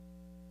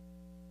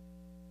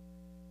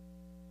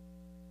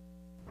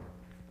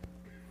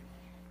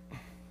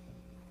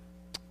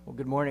Well,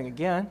 good morning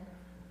again.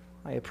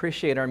 I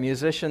appreciate our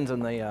musicians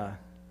and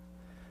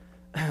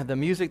the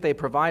music they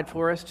provide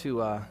for us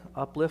to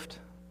uplift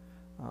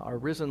our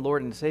risen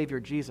Lord and Savior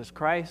Jesus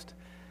Christ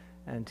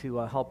and to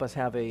help us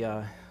have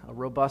a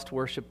robust,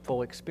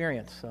 worshipful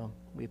experience. So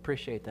we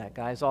appreciate that,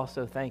 guys.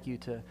 Also, thank you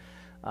to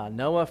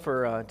Noah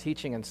for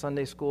teaching in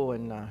Sunday school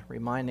and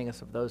reminding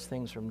us of those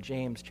things from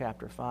James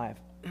chapter 5.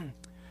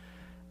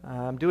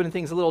 I'm doing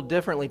things a little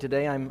differently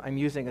today. I'm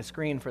using a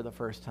screen for the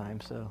first time,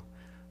 so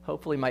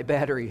hopefully my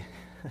battery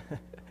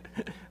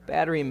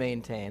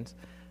maintains.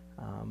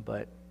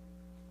 But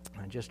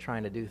I'm just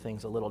trying to do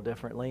things a little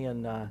differently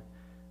and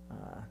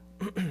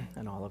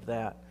and all of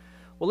that.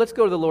 Well, let's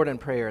go to the Lord in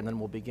prayer, and then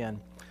we'll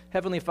begin.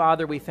 Heavenly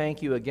Father, we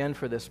thank you again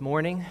for this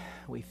morning.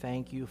 We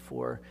thank you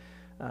for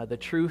the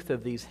truth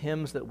of these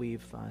hymns that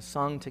we've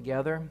sung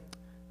together.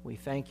 We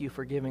thank you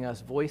for giving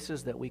us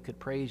voices that we could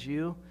praise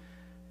you.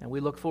 And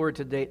we look forward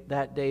to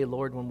that day,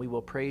 Lord, when we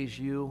will praise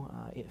you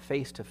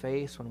face to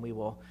face, when we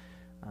will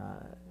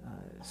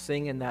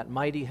sing in that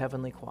mighty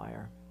heavenly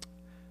choir.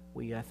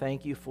 We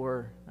thank you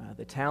for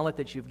the talent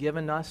that you've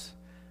given us,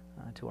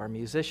 to our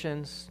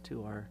musicians,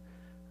 to our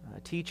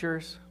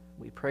teachers.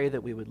 We pray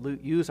that we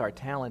would use our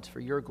talents for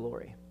your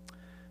glory.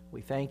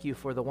 We thank you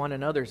for the one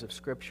another's of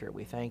Scripture.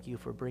 We thank you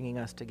for bringing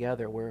us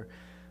together where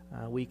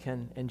we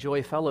can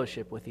enjoy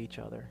fellowship with each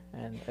other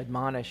and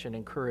admonish and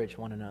encourage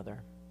one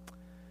another.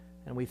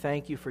 And we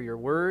thank you for your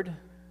word,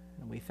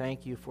 and we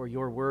thank you for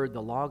your word,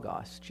 the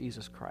Logos,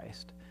 Jesus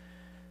Christ.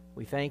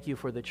 We thank you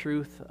for the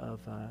truth of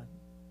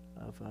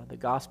the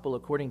gospel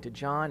according to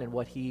John and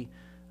what he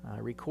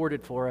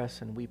recorded for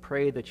us, and we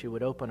pray that you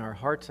would open our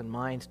hearts and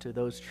minds to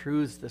those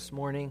truths this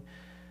morning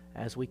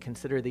as we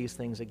consider these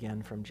things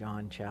again from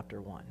John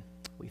chapter 1.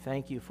 We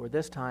thank you for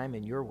this time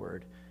in your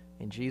word.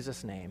 In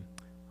Jesus' name,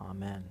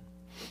 amen.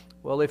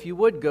 Well, if you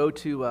would go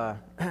to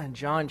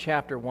John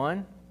chapter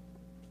 1,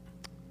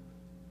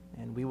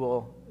 and we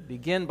will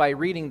begin by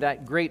reading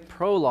that great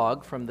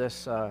prologue from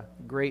this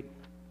great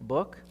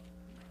book.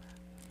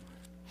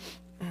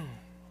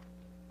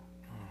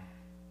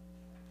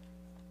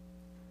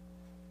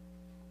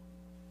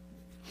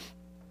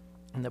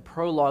 And the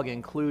prologue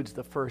includes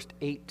the first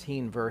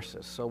 18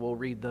 verses, so we'll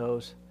read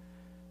those.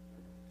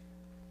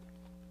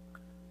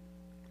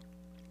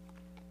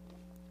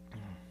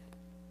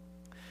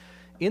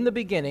 In the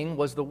beginning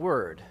was the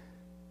Word,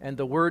 and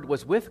the Word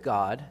was with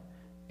God,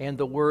 and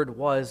the Word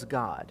was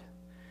God.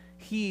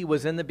 He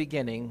was in the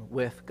beginning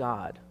with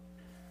God.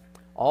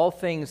 All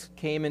things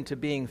came into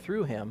being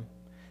through him,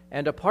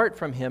 and apart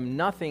from him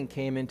nothing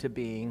came into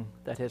being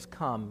that has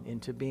come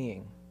into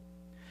being.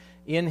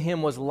 In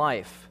him was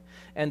life,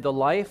 and the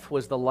life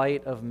was the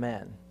light of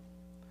men.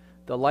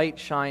 The light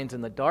shines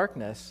in the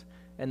darkness,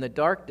 and the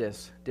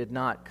darkness did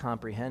not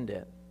comprehend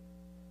it.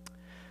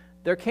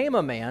 There came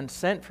a man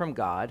sent from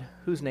God,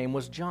 whose name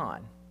was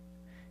John.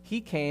 He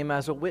came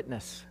as a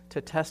witness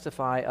to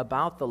testify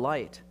about the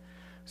light,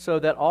 so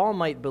that all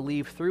might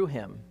believe through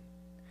him.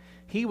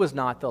 He was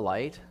not the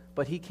light,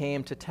 but he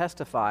came to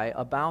testify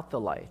about the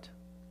light.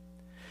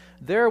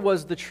 There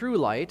was the true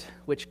light,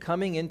 which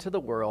coming into the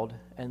world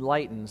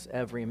enlightens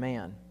every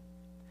man.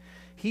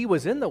 He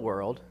was in the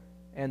world,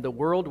 and the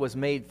world was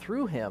made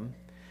through him,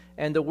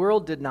 and the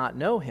world did not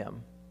know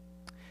him.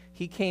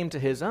 He came to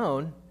his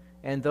own,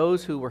 and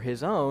those who were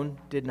his own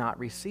did not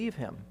receive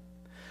him.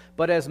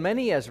 But as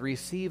many as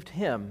received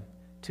him,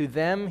 to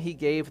them he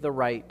gave the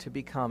right to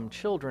become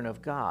children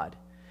of God,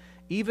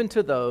 even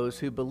to those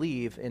who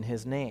believe in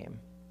his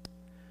name,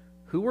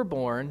 who were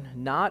born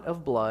not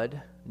of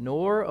blood,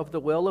 nor of the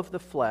will of the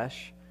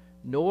flesh,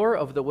 nor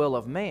of the will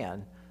of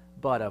man,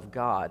 but of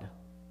God.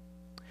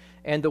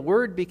 And the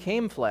Word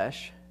became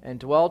flesh and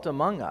dwelt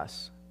among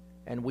us,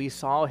 and we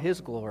saw his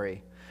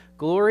glory,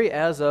 glory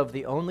as of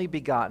the only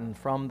begotten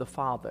from the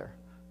Father,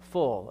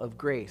 full of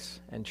grace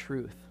and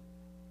truth.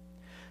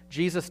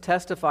 Jesus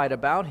testified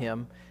about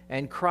him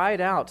and cried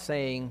out,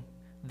 saying,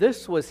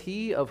 "This was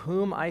he of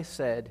whom I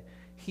said,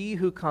 he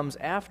who comes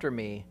after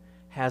me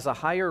has a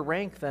higher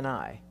rank than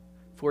I,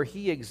 for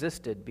he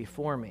existed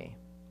before me.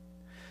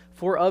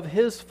 For of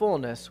his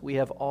fullness we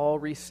have all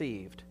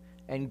received,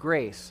 and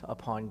grace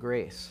upon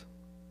grace.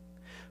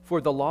 For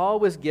the law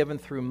was given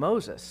through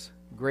Moses,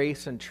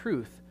 grace and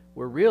truth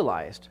were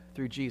realized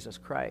through Jesus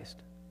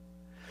Christ.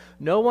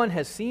 No one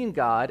has seen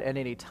God at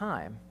any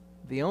time.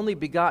 The only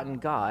begotten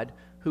God,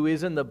 who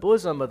is in the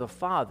bosom of the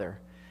Father,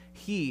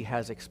 he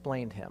has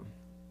explained him."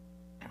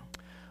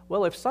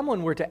 Well, if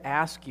someone were to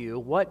ask you,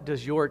 what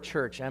does your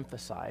church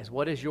emphasize?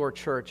 What is your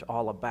church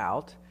all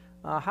about?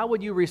 How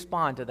would you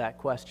respond to that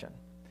question?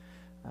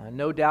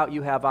 No doubt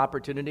you have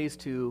opportunities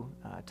to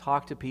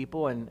talk to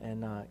people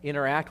and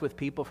interact with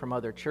people from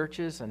other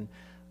churches and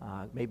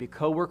maybe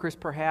coworkers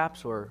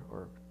perhaps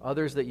or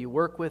others that you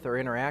work with or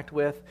interact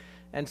with.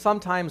 And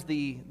sometimes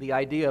the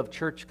idea of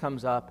church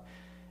comes up.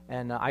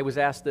 And I was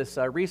asked this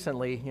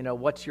recently,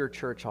 what's your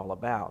church all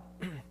about?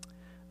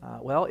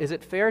 Well, is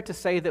it fair to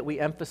say that we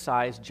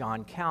emphasize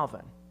John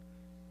Calvin?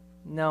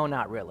 No,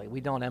 not really.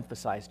 We don't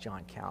emphasize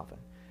John Calvin.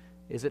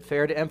 Is it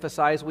fair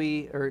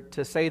to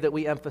to say that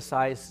we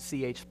emphasize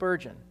C.H.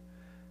 Spurgeon?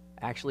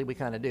 Actually, we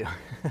kind of do.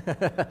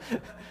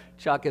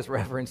 Chuck is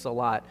referenced a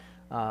lot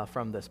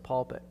from this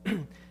pulpit.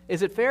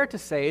 Is it fair to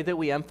say that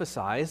we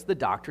emphasize the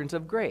doctrines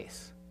of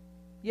grace?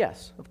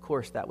 Yes, of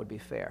course that would be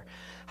fair.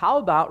 How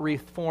about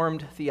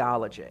Reformed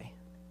theology?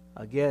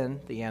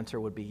 Again, the answer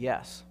would be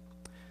yes.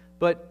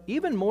 But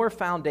even more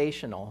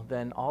foundational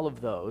than all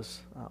of those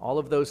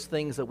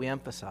things that we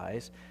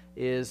emphasize,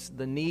 is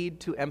the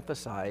need to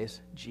emphasize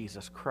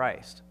Jesus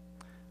Christ.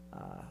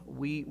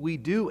 We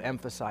do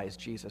emphasize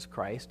Jesus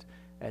Christ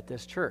at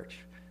this church.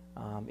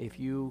 If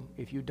you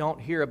don't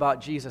hear about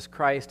Jesus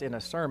Christ in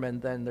a sermon,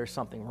 then there's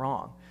something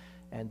wrong.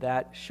 And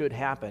that should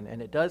happen,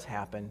 and it does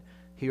happen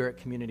here at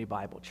Community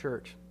Bible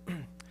Church.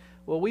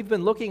 Well, we've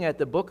been looking at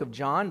the book of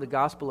John, the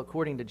Gospel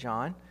according to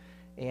John,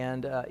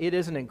 and it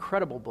is an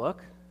incredible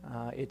book.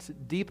 It's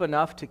deep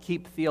enough to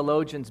keep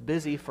theologians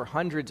busy for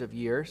hundreds of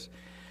years,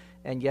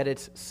 and yet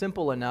it's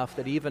simple enough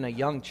that even a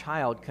young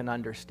child can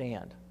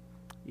understand.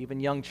 Even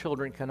young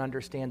children can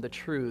understand the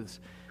truths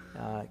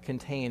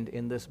contained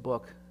in this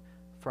book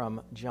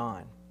from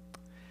John.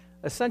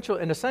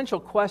 An essential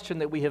question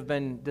that we have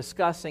been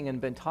discussing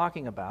and been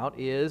talking about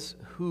is,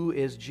 who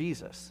is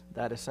Jesus?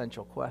 That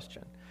essential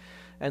question.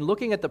 And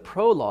looking at the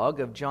prologue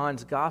of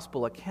John's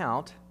gospel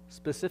account,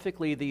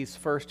 specifically these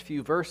first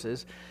few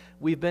verses,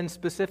 we've been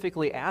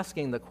specifically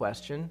asking the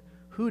question,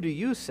 who do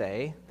you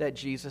say that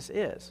Jesus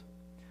is?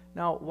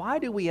 Now, why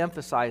do we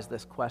emphasize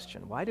this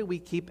question? Why do we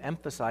keep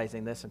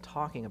emphasizing this and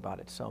talking about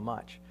it so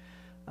much?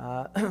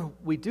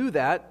 We do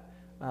that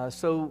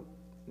so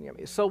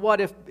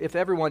what if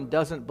everyone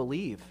doesn't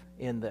believe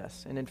in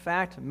this? And in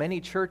fact,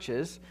 many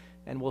churches,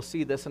 and we'll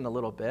see this in a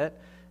little bit,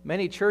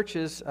 many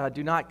churches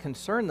do not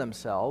concern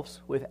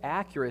themselves with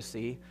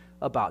accuracy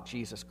about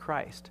Jesus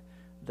Christ.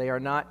 They are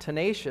not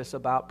tenacious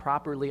about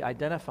properly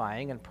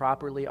identifying and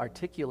properly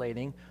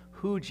articulating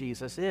who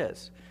Jesus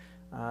is.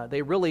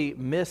 They really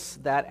miss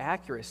that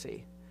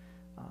accuracy.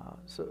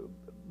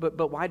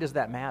 But why does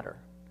that matter?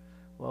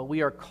 Well,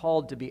 we are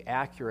called to be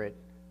accurate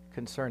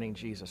concerning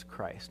Jesus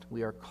Christ.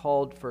 We are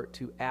called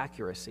to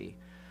accuracy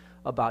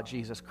about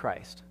Jesus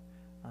Christ.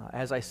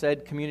 As I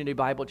said, Community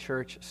Bible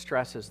Church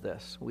stresses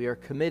this. We are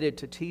committed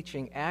to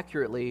teaching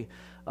accurately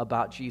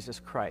about Jesus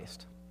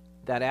Christ.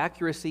 That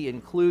accuracy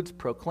includes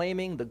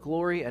proclaiming the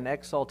glory and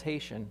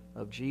exaltation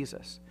of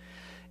Jesus.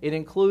 It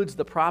includes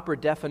the proper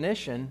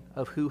definition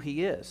of who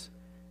he is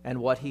and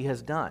what he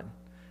has done.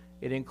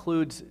 It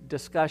includes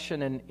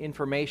discussion and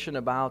information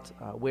about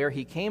where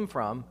he came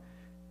from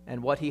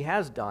and what he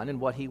has done and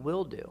what he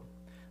will do.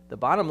 The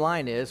bottom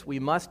line is we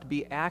must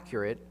be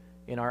accurate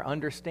in our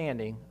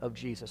understanding of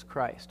Jesus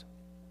Christ.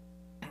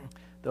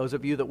 Those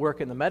of you that work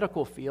in the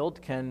medical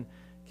field can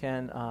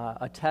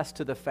attest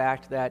to the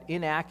fact that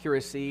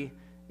inaccuracy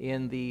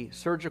in the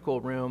surgical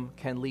room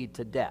can lead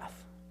to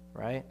death,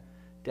 right?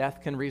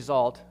 Death can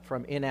result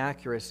from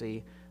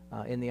inaccuracy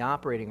in the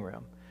operating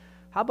room.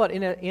 How about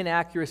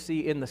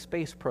inaccuracy in the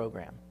space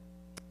program?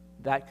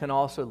 That can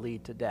also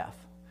lead to death.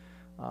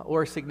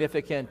 Or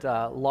significant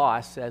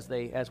loss,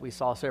 as we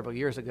saw several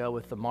years ago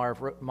with the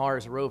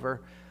Mars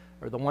rover,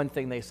 or the one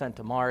thing they sent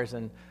to Mars,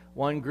 and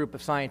one group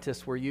of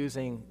scientists were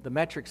using the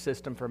metric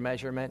system for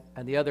measurement,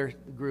 and the other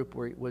group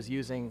was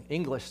using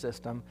English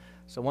system.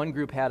 So one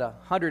group had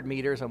 100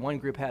 meters, and one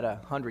group had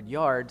 100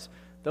 yards.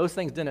 Those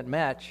things didn't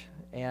match,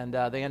 and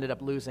they ended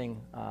up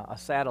losing a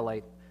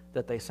satellite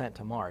that they sent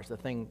to Mars. The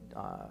thing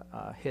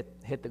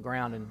hit the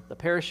ground, and the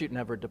parachute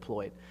never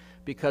deployed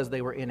because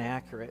they were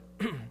inaccurate.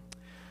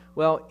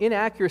 Well,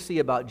 inaccuracy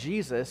about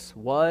Jesus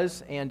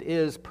was and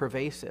is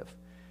pervasive.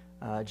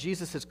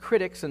 Jesus'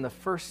 critics in the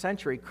first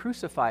century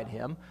crucified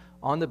him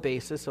on the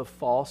basis of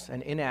false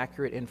and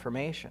inaccurate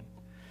information.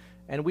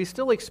 And we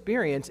still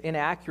experience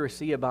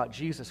inaccuracy about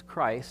Jesus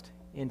Christ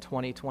in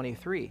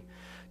 2023.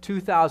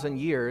 2,000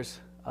 years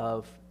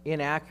of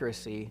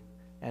inaccuracy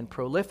and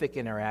prolific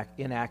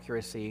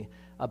inaccuracy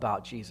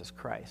about Jesus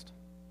Christ.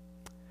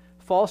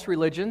 False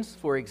religions,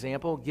 for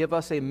example, give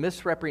us a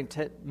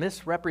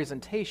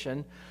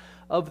misrepresentation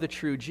of the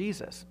true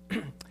Jesus.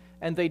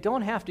 And they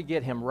don't have to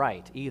get him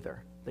right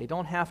either. They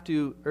don't have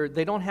to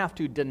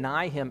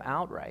deny him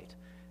outright.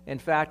 In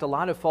fact, a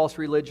lot of false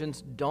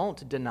religions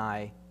don't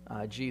deny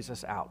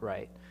Jesus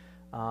outright.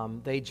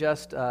 They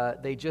just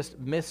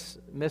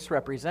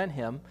misrepresent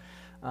him,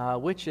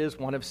 which is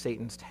one of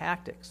Satan's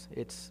tactics.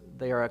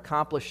 They are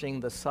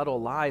accomplishing the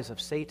subtle lies of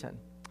Satan.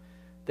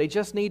 They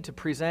just need to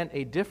present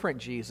a different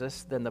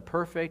Jesus than the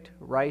perfect,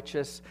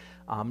 righteous,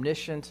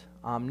 omniscient,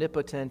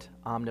 omnipotent,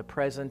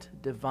 omnipresent,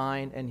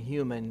 divine, and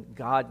human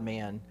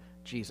God-man,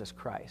 Jesus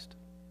Christ.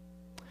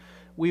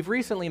 We've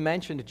recently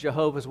mentioned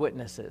Jehovah's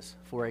Witnesses,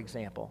 for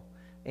example,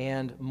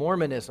 and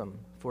Mormonism,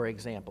 for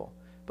example.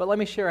 But let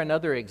me share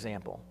another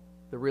example,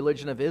 the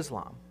religion of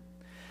Islam.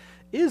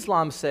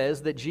 Islam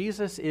says that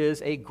Jesus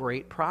is a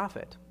great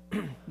prophet.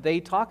 They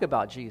talk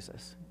about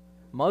Jesus.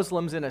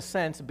 Muslims, in a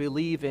sense,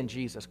 believe in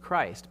Jesus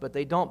Christ, but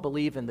they don't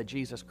believe in the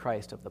Jesus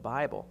Christ of the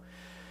Bible.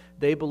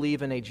 They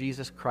believe in a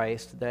Jesus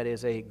Christ that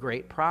is a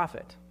great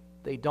prophet.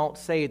 They don't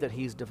say that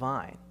he's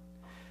divine.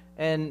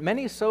 And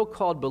many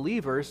so-called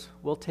believers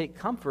will take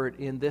comfort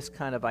in this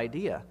kind of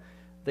idea.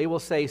 They will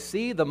say,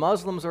 see, the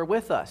Muslims are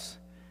with us.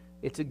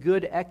 It's a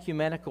good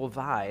ecumenical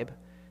vibe,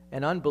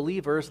 and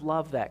unbelievers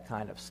love that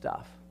kind of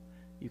stuff.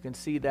 You can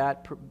see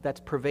that's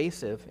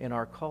pervasive in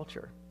our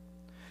culture.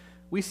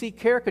 We see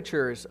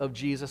caricatures of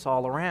Jesus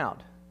all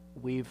around.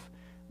 We've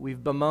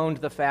bemoaned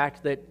the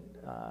fact that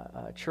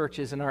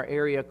churches in our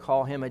area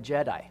call him a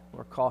Jedi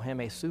or call him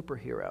a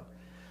superhero.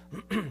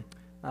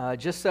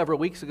 Just several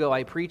weeks ago,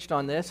 I preached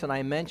on this, and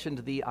I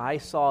mentioned the I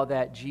saw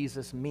that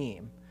Jesus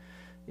meme.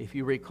 If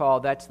you recall,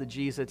 that's the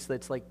Jesus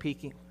that's like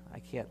peeking. I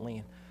can't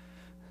lean.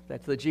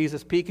 That's the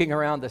Jesus peeking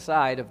around the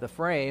side of the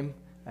frame,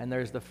 and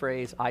there's the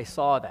phrase, I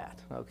saw that,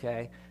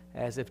 okay?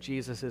 As if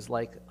Jesus is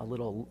like a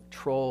little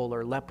troll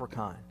or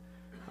leprechaun.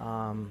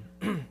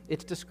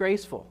 It's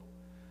disgraceful.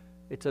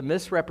 It's a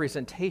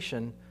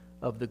misrepresentation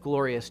of the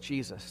glorious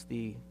Jesus,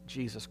 the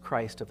Jesus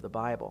Christ of the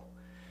Bible.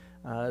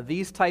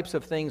 These types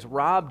of things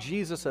rob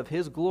Jesus of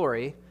his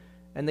glory,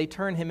 and they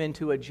turn him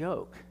into a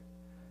joke.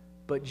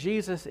 But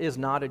Jesus is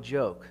not a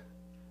joke.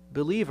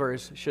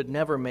 Believers should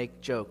never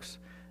make jokes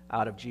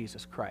out of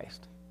Jesus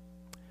Christ.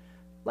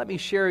 Let me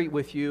share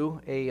with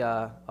you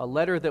a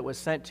letter that was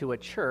sent to a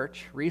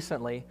church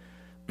recently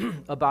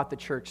about the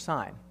church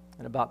sign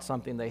and about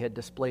something they had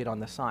displayed on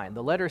the sign.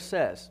 The letter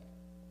says,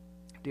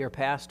 Dear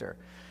Pastor,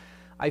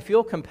 I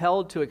feel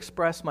compelled to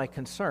express my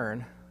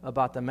concern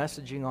about the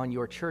messaging on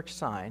your church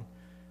sign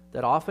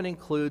that often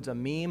includes a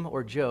meme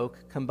or joke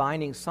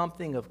combining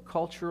something of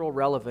cultural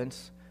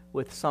relevance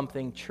with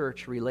something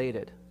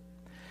church-related.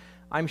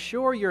 I'm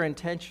sure your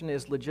intention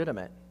is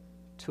legitimate,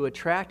 to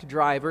attract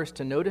drivers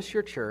to notice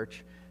your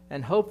church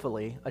and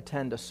hopefully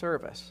attend a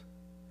service.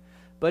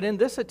 But in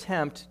this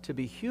attempt to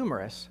be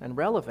humorous and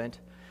relevant,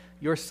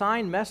 your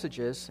sign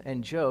messages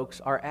and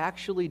jokes are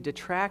actually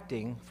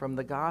detracting from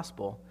the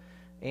gospel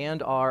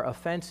and are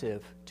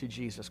offensive to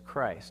Jesus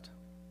Christ.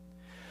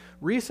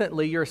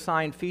 Recently, your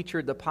sign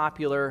featured the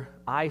popular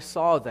I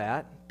saw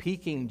that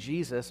peeking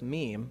Jesus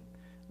meme,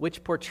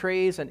 which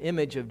portrays an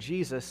image of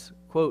Jesus,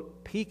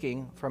 quote,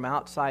 peeking from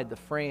outside the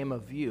frame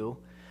of view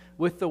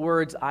with the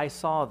words, I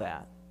saw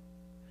that.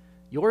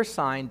 Your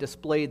sign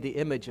displayed the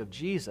image of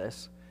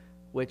Jesus,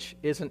 which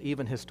isn't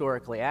even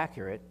historically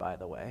accurate, by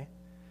the way,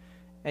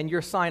 and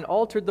your sign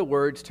altered the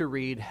words to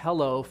read,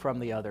 hello from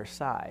the other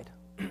side,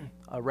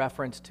 a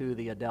reference to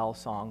the Adele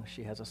song.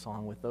 She has a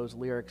song with those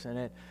lyrics in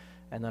it,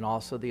 and then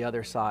also the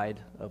other side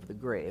of the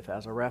grave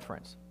as a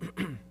reference.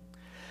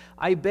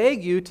 I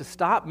beg you to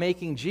stop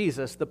making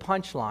Jesus the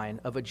punchline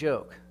of a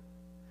joke.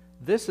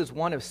 This is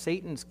one of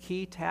Satan's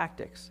key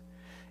tactics.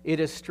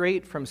 It is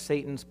straight from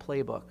Satan's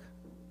playbook.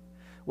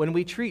 When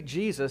we treat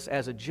Jesus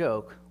as a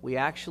joke, we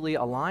actually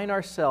align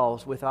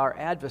ourselves with our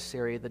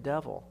adversary, the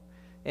devil,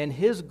 and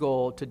his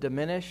goal to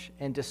diminish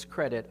and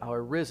discredit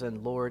our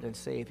risen Lord and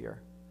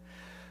Savior.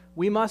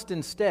 We must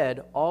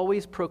instead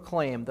always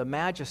proclaim the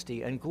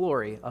majesty and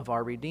glory of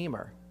our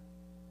Redeemer.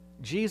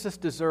 Jesus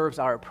deserves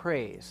our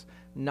praise,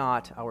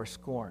 not our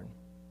scorn.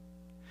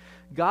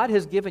 God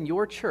has given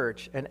your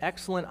church an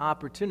excellent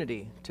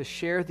opportunity to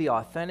share the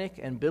authentic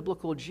and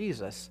biblical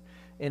Jesus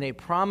in a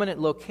prominent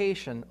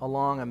location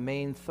along a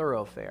main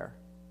thoroughfare.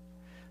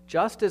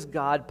 Just as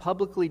God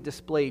publicly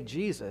displayed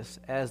Jesus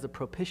as the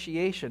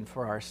propitiation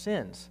for our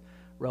sins,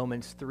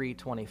 Romans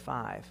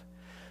 3:25,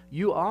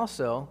 you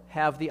also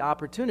have the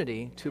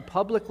opportunity to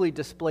publicly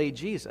display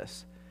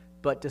Jesus,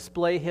 but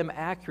display him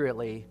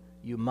accurately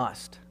you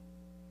must.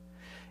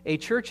 A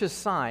church's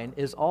sign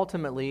is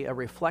ultimately a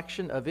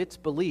reflection of its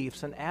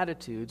beliefs and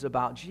attitudes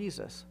about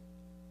Jesus.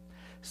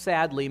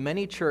 Sadly,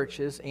 many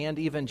churches and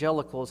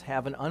evangelicals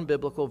have an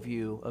unbiblical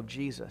view of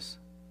Jesus.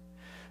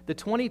 The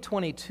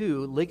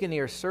 2022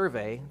 Ligonier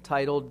survey,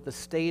 titled The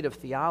State of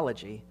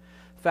Theology,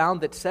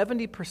 found that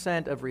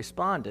 70% of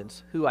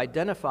respondents who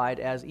identified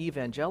as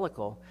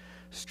evangelical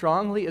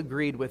strongly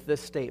agreed with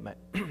this statement.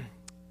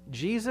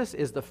 Jesus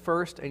is the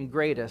first and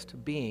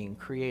greatest being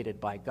created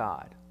by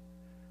God.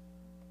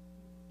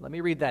 Let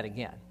me read that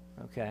again,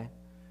 okay?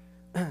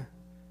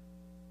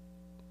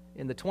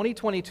 In the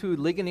 2022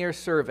 Ligonier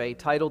survey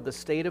titled The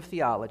State of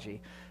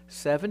Theology,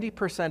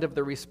 70% of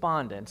the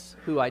respondents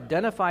who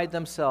identified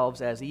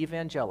themselves as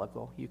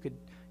evangelical, you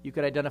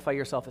could identify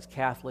yourself as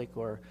Catholic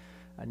or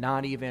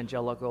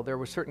non-evangelical, there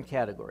were certain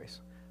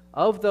categories.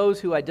 Of those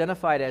who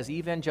identified as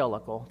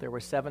evangelical, there were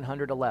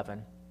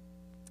 711.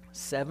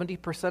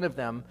 70% of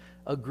them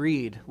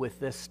agreed with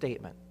this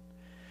statement.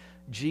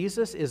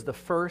 Jesus is the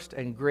first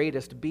and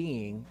greatest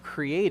being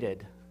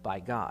created by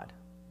God.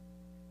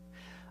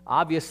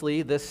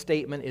 Obviously, this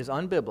statement is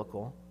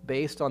unbiblical,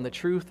 based on the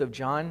truth of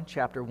John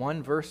chapter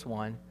 1, verse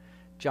 1,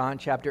 John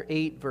chapter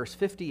 8, verse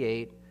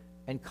 58,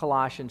 and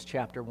Colossians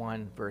chapter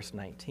 1, verse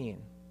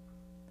 19.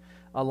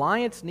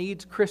 Alliance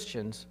needs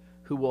Christians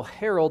who will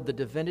herald the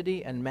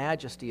divinity and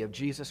majesty of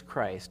Jesus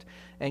Christ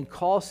and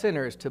call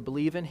sinners to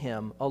believe in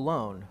him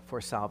alone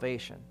for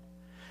salvation.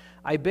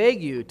 I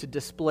beg you to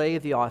display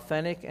the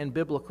authentic and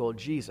biblical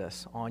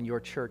Jesus on your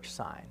church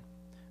sign.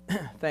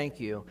 Thank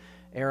you,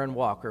 Aaron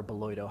Walker,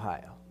 Beloit,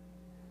 Ohio.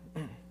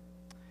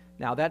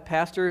 Now, that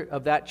pastor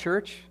of that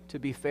church, to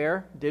be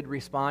fair, did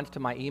respond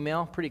to my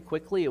email pretty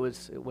quickly. It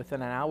was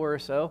within an hour or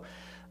so.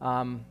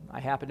 I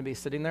happened to be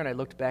sitting there, and I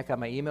looked back at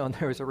my email, and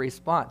there was a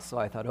response. So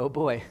I thought, oh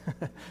boy,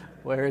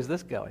 where is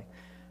this going?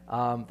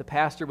 The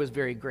pastor was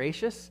very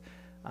gracious.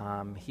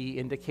 He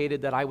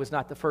indicated that I was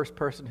not the first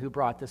person who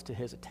brought this to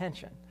his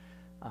attention.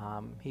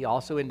 He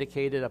also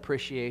indicated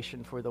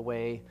appreciation for the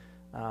way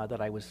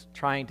that I was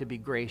trying to be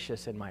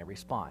gracious in my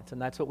response,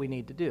 and that's what we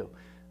need to do.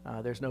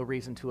 There's no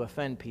reason to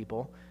offend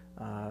people.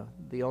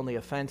 The only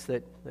offense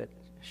that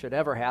should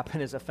ever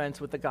happen is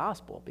offense with the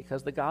gospel,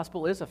 because the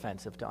gospel is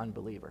offensive to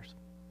unbelievers.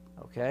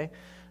 Okay?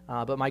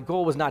 But my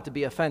goal was not to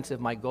be offensive.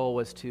 My goal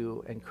was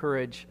to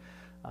encourage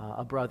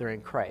a brother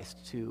in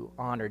Christ, to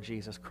honor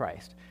Jesus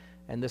Christ.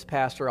 And this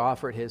pastor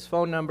offered his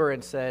phone number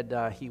and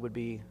said he would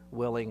be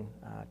willing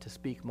to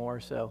speak more,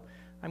 so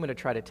I'm going to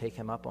try to take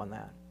him up on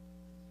that.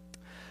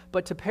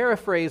 But to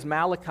paraphrase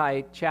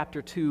Malachi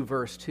chapter 2,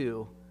 verse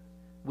 2,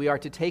 we are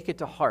to take it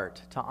to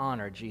heart to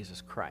honor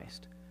Jesus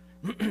Christ.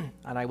 And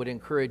I would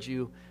encourage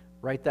you,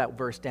 write that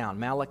verse down,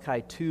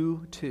 Malachi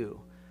 2:2.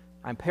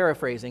 I'm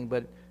paraphrasing,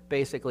 but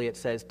basically it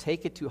says,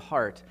 take it to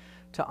heart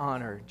to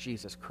honor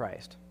Jesus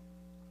Christ.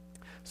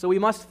 So we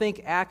must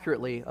think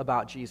accurately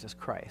about Jesus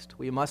Christ.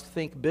 We must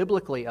think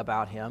biblically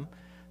about him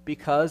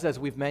because, as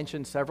we've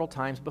mentioned several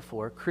times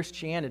before,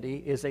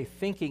 Christianity is a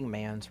thinking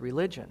man's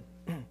religion.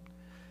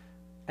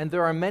 And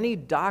there are many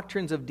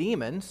doctrines of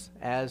demons,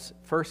 as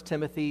 1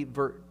 Timothy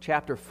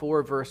chapter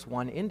 4, verse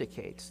 1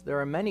 indicates. There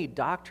are many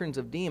doctrines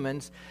of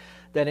demons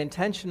that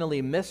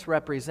intentionally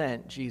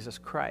misrepresent Jesus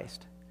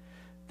Christ.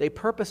 They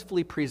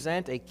purposefully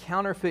present a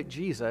counterfeit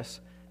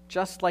Jesus,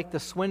 just like the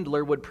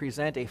swindler would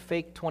present a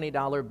fake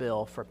 $20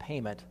 bill for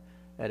payment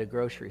at a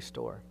grocery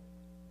store.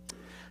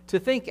 To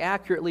think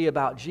accurately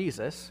about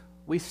Jesus,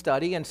 we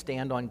study and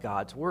stand on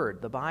God's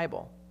Word, the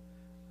Bible,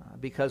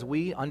 because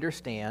we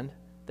understand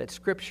that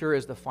Scripture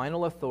is the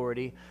final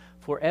authority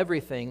for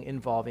everything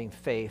involving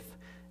faith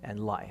and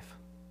life.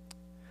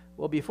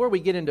 Well, before we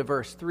get into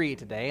verse 3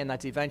 today, and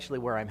that's eventually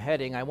where I'm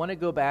heading, I want to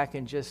go back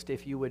and just,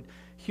 if you would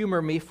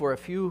humor me for a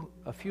few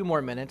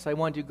more minutes, I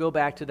want to go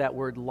back to that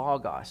word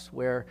logos,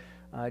 where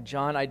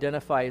John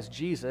identifies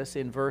Jesus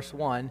in verse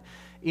 1,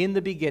 in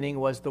the beginning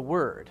was the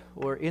Word,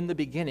 or in the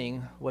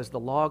beginning was the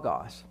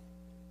logos.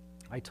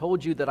 I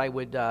told you that I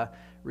would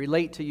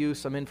relate to you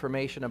some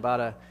information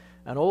about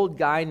an old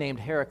guy named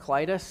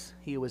Heraclitus.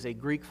 He was a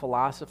Greek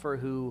philosopher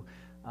who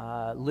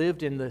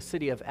lived in the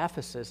city of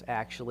Ephesus,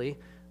 actually,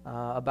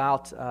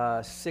 about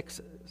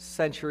 6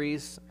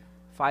 centuries,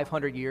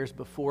 500 years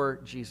before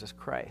Jesus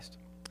Christ.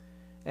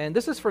 And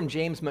this is from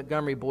James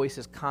Montgomery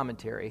Boyce's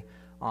commentary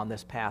on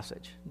this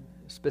passage,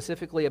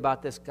 specifically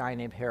about this guy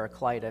named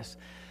Heraclitus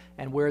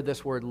and where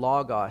this word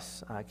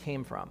logos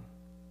came from.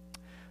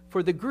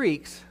 For the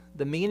Greeks,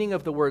 the meaning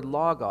of the word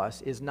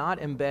logos is not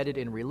embedded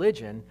in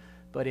religion,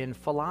 but in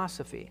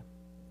philosophy.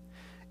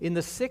 In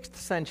the 6th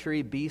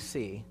century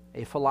BC,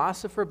 a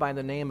philosopher by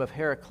the name of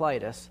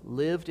Heraclitus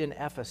lived in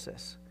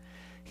Ephesus.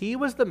 He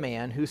was the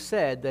man who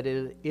said that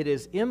it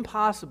is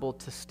impossible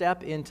to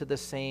step into the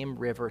same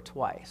river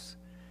twice.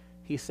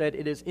 He said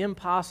it is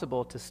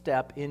impossible to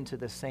step into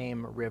the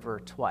same river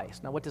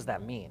twice. Now, what does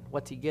that mean?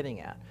 What's he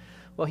getting at?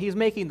 Well, he's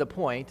making the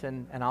point,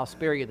 and I'll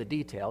spare you the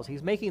details,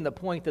 he's making the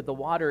point that the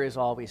water is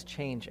always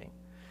changing.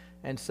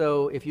 And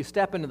so if you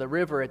step into the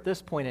river at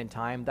this point in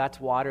time, that's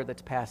water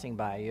that's passing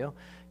by you.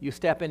 You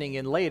step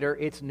in later,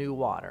 it's new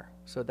water.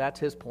 So that's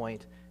his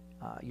point.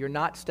 You're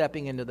not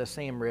stepping into the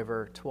same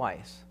river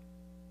twice.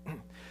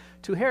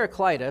 To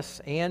Heraclitus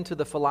and to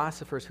the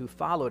philosophers who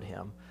followed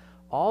him,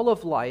 all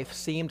of life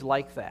seemed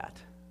like that.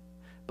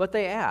 But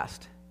they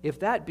asked, if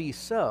that be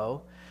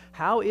so,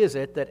 how is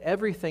it that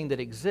everything that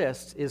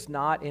exists is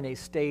not in a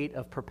state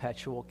of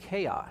perpetual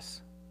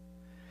chaos?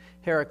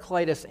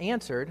 Heraclitus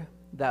answered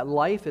that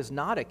life is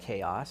not a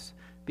chaos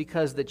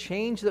because the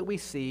change that we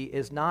see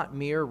is not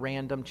mere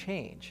random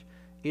change.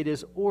 It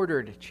is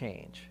ordered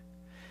change.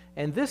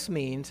 And this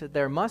means that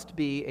there must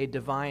be a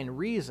divine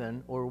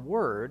reason or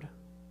word,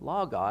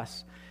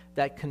 logos,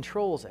 that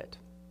controls it.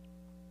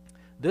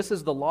 This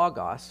is the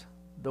logos,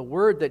 the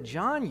word that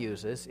John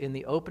uses in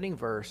the opening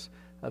verse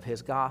of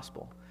his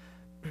gospel.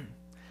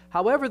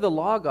 However, the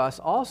logos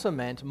also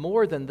meant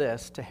more than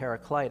this to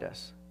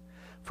Heraclitus.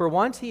 For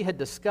once he had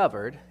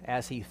discovered,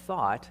 as he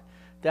thought,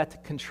 that the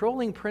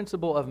controlling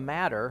principle of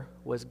matter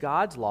was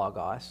God's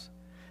logos,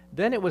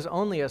 then it was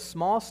only a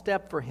small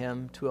step for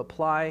him to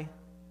apply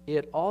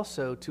it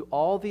also to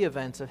all the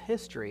events of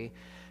history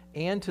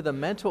and to the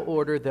mental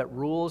order that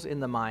rules in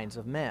the minds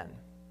of men.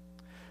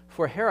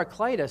 For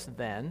Heraclitus,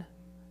 then,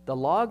 the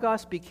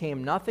logos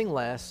became nothing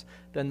less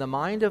than the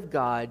mind of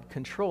God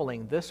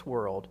controlling this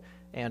world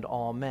and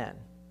all men.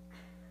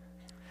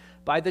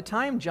 By the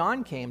time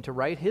John came to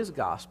write his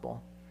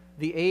gospel,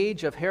 the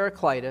age of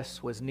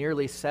Heraclitus was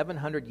nearly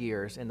 700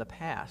 years in the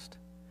past.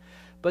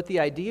 But the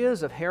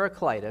ideas of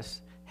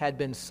Heraclitus had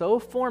been so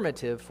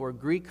formative for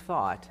Greek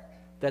thought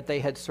that they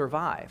had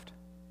survived.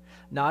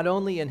 not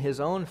only in his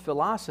own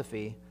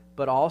philosophy,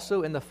 but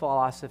also in the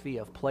philosophy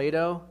of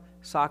Plato,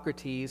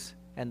 Socrates,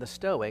 and the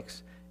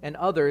Stoics, and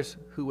others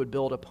who would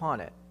build upon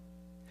it.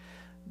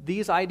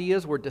 These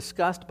ideas were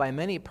discussed by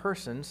many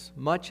persons,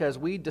 much as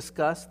we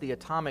discuss the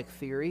atomic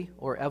theory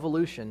or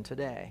evolution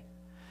today.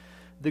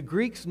 The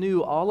Greeks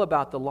knew all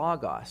about the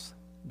Logos.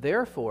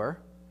 Therefore,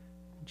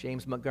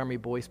 James Montgomery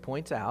Boyce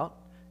points out,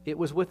 it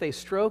was with a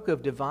stroke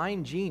of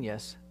divine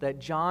genius that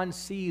John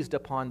seized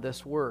upon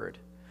this word,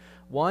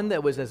 one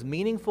that was as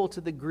meaningful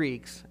to the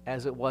Greeks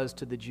as it was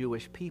to the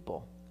Jewish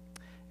people,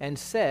 and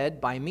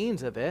said by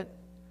means of it,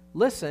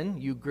 "Listen,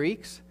 you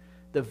Greeks,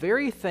 the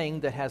very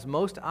thing that has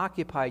most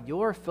occupied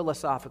your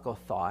philosophical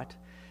thought,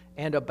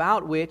 and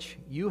about which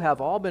you have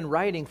all been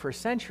writing for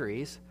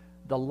centuries,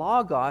 the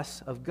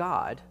Logos of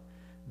God,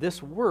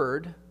 this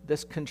word,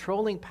 this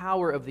controlling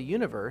power of the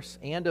universe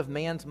and of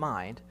man's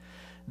mind,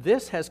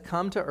 this has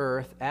come to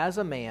earth as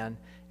a man,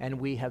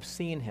 and we have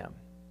seen him."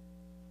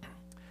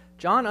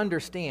 John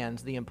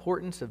understands the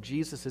importance of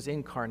Jesus'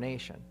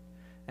 incarnation,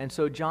 and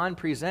so John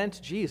presents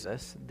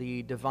Jesus,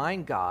 the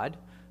divine God,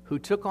 who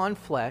took on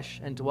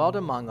flesh and dwelt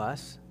among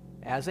us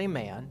as a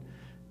man,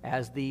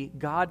 as the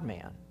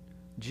God-man.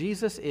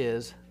 Jesus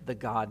is the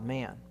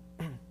God-man.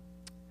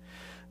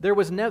 There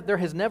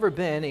has never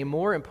been a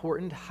more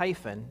important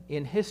hyphen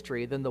in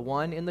history than the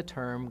one in the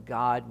term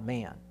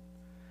God-man.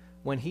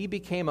 When he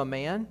became a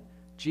man,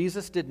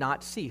 Jesus did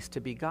not cease to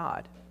be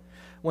God.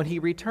 When he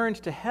returned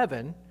to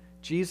heaven,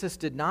 Jesus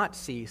did not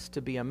cease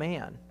to be a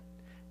man.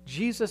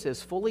 Jesus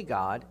is fully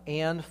God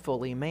and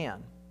fully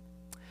man.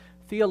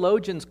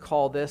 Theologians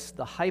call this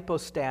the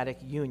hypostatic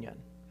union.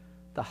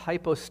 The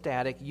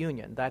hypostatic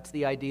union. That's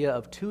the idea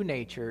of two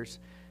natures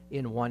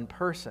in one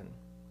person.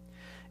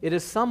 It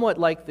is somewhat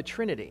like the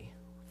Trinity,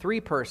 three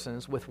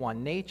persons with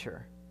one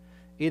nature.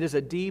 It is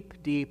a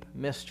deep, deep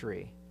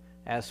mystery,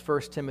 as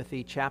 1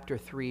 Timothy chapter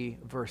 3,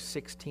 verse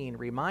 16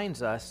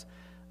 reminds us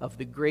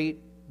that great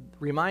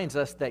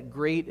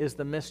is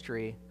the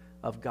mystery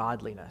of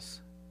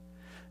godliness.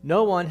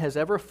 No one has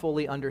ever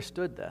fully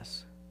understood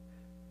this,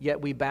 yet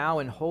we bow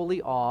in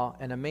holy awe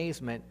and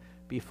amazement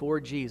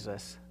before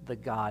Jesus, the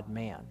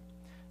God-man.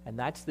 And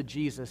that's the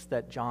Jesus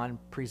that John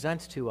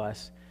presents to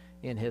us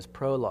in his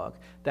prologue.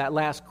 That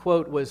last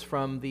quote was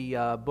from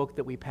the book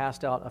that we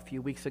passed out a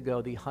few weeks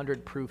ago, the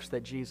 100 Proofs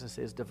That Jesus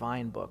is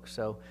Divine book.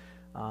 So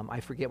I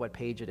forget what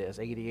page it is,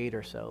 88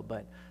 or so,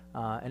 but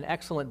an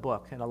excellent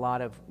book and a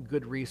lot of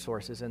good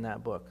resources in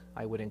that book.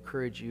 I would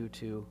encourage you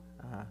to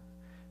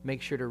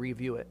make sure to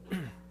review it.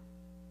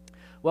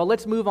 Well,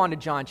 let's move on to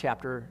John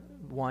chapter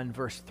 1,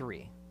 verse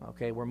 3.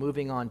 Okay, we're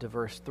moving on to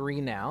verse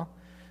 3 now.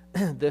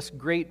 This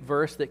great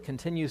verse that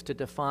continues to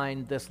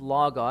define this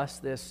Logos,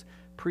 this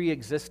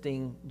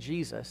pre-existing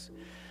Jesus.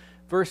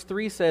 Verse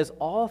 3 says,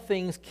 "All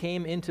things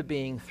came into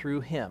being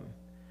through him,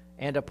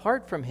 and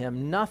apart from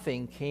him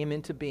nothing came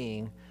into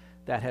being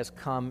that has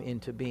come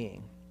into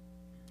being."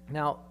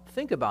 Now,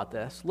 think about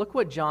this. Look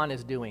what John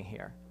is doing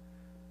here.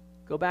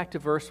 Go back to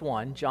verse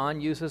 1.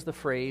 John uses the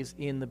phrase,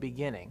 "In the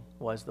beginning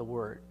was the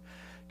Word."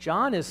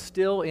 John is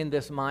still in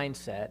this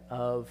mindset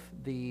of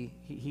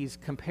he's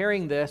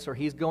comparing this, or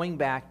he's going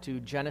back to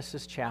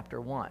Genesis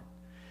chapter 1.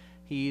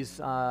 He's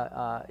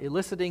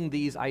eliciting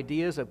these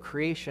ideas of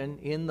creation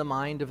in the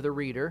mind of the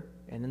reader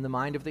and in the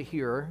mind of the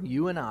hearer,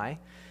 you and I.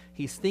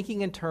 He's thinking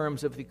in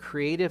terms of the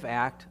creative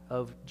act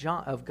of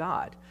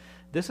God.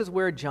 This is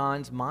where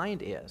John's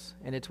mind is,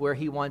 and it's where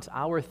he wants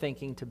our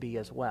thinking to be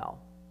as well.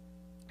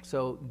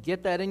 So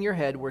get that in your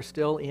head. We're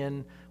still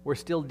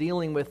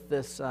dealing with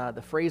this,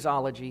 the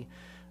phraseology.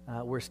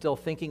 We're still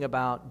thinking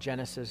about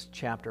Genesis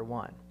chapter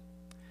 1.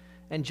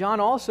 And John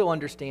also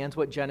understands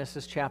what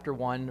Genesis chapter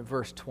 1,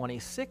 verse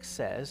 26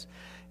 says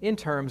in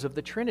terms of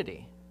the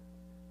Trinity.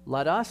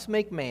 "Let us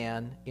make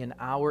man in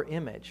our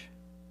image."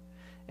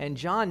 And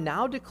John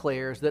now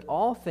declares that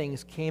all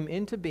things came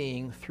into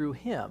being through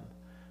him,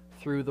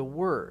 through the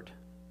Word.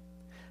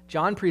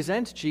 John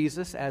presents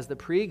Jesus as the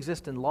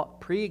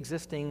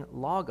pre-existing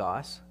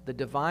Logos, the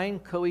divine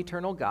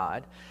co-eternal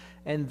God,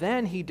 and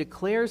then he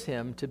declares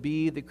him to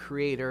be the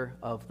creator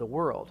of the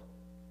world.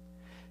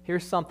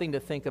 Here's something to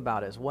think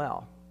about as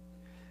well.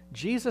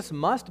 Jesus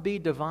must be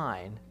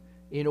divine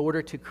in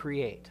order to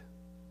create.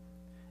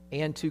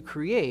 And to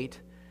create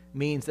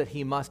means that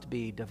he must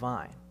be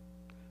divine.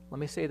 Let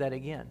me say that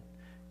again.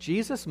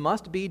 Jesus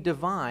must be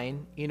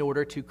divine in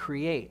order to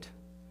create.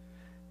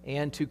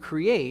 And to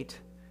create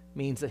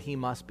means that he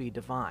must be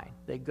divine.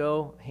 They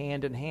go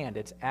hand in hand.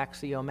 It's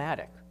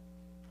axiomatic.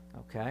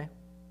 Okay?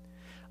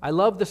 I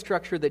love the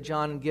structure that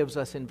John gives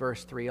us in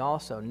verse 3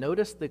 also.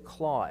 Notice the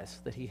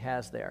clause that he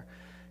has there.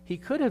 He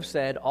could have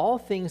said, "All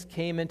things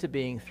came into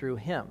being through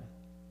him."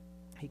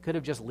 He could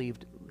have just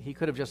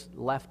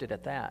left it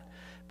at that.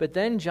 But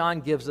then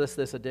John gives us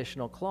this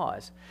additional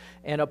clause.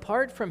 "And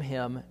apart from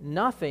him,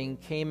 nothing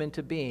came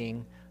into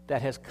being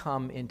that has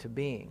come into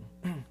being."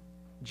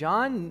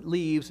 John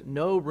leaves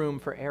no room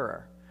for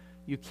error.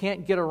 You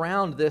can't get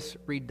around this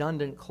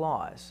redundant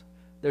clause.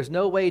 There's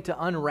no way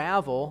to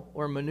unravel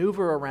or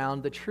maneuver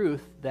around the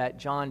truth that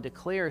John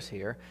declares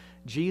here.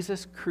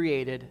 Jesus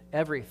created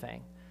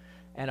everything.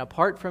 And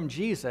apart from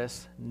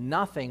Jesus,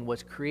 nothing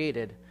was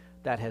created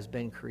that has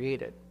been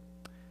created.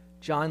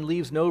 John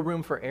leaves no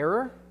room for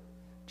error.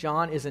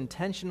 John is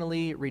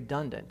intentionally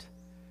redundant.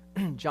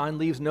 John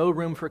leaves no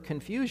room for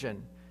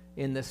confusion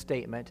in this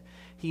statement.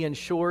 He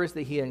ensures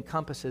that he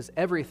encompasses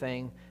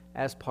everything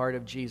as part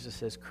of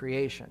Jesus'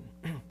 creation.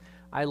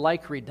 I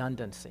like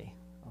redundancy,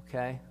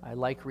 okay? I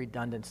like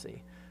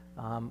redundancy.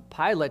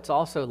 Pilots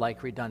also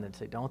like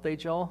redundancy, don't they,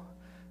 Joel?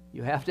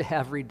 You have to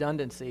have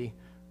redundancy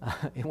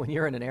when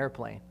you're in an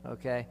airplane,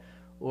 okay?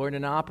 Or in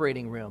an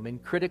operating room. In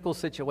critical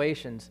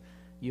situations,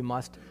 you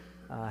must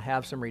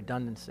have some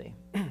redundancy.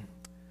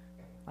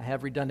 I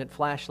have redundant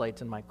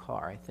flashlights in my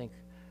car. I think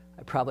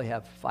I probably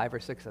have 5 or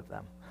 6 of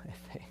them, I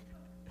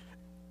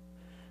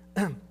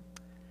think.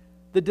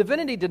 The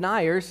divinity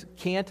deniers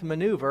can't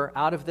maneuver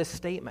out of this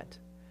statement.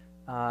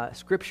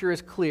 Scripture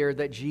is clear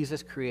that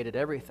Jesus created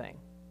everything.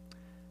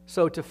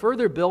 So to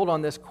further build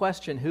on this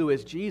question, who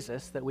is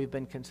Jesus, that we've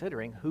been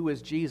considering, who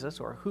is Jesus,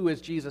 or who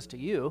is Jesus to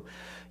you,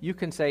 you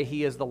can say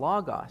he is the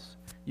Logos.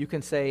 You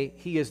can say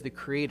he is the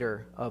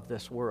creator of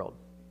this world.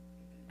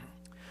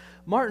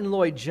 Martin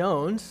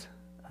Lloyd-Jones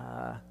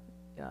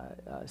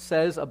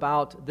says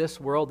about this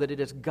world that it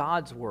is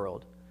God's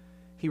world.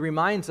 He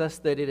reminds us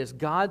that it is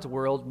God's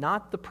world,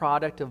 not the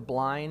product of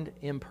blind,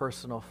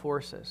 impersonal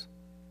forces.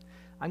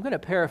 I'm going to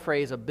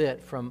paraphrase a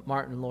bit from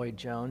Martin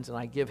Lloyd-Jones, and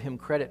I give him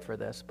credit for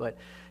this, but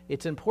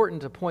it's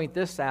important to point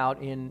this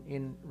out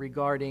in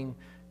regarding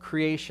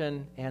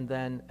creation and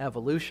then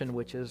evolution,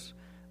 which is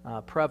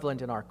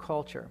prevalent in our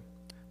culture.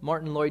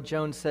 Martin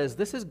Lloyd-Jones says,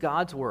 "This is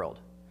God's world.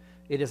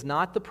 It is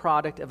not the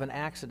product of an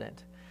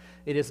accident.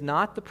 It is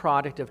not the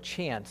product of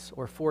chance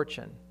or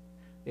fortune.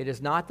 It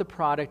is not the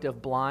product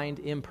of blind,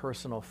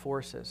 impersonal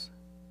forces.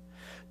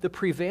 The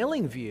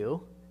prevailing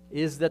view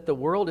is that the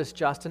world is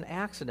just an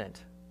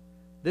accident.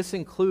 This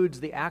includes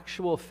the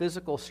actual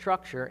physical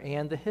structure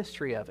and the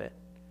history of it.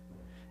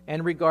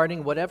 And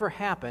regarding whatever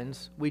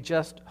happens, we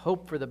just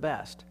hope for the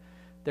best.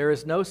 There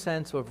is no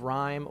sense of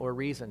rhyme or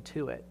reason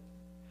to it.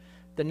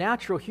 The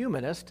natural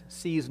humanist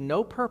sees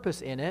no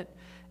purpose in it,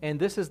 and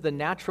this is the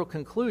natural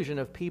conclusion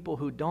of people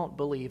who don't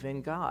believe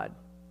in God.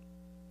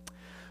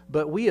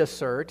 But we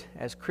assert,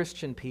 as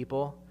Christian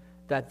people,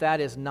 that that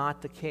is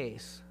not the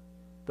case.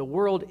 The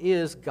world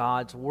is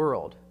God's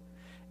world.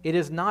 It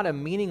is not a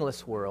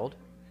meaningless world.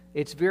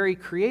 Its very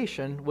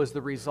creation was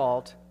the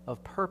result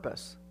of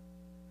purpose.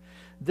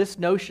 This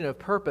notion of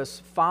purpose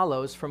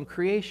follows from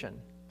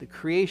creation, the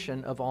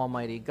creation of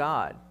Almighty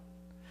God.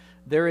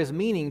 There is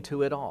meaning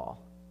to it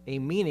all, a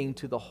meaning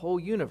to the whole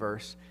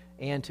universe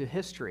and to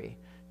history,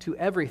 to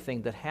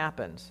everything that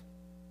happens.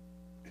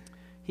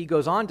 He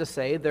goes on to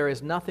say, there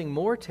is nothing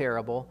more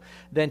terrible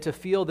than to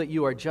feel that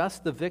you are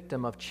just the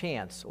victim of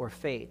chance or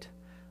fate,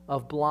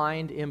 of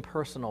blind,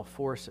 impersonal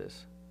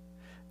forces,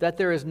 that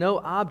there is no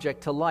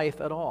object to life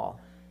at all.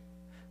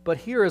 But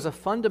here is a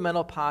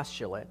fundamental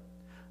postulate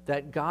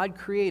that God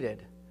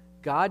created,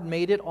 God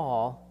made it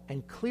all,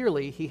 and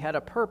clearly he had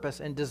a purpose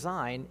and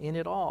design in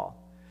it all.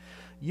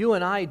 You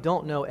and I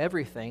don't know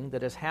everything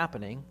that is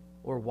happening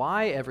or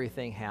why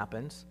everything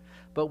happens,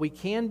 but we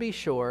can be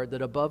sure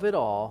that above it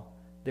all,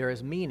 there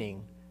is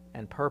meaning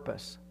and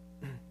purpose.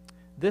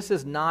 This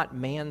is not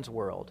man's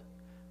world.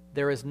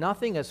 There is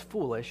nothing as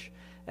foolish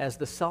as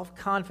the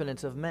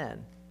self-confidence of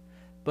men,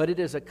 but it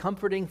is a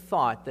comforting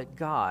thought that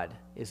God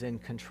is in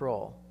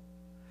control.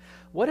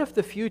 What if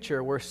the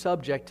future were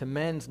subject to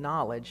men's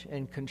knowledge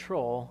and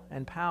control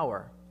and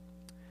power?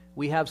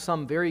 We have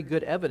some very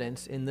good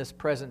evidence in this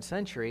present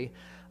century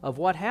of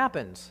what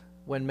happens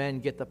when men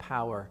get the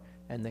power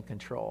and the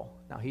control.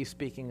 Now, he's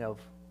speaking of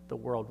the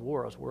world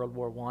wars, World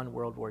War I,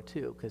 World War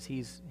II, because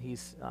he's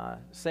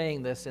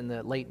saying this in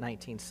the late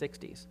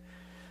 1960s.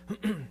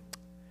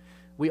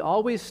 We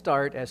always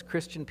start as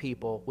Christian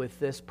people with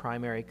this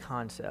primary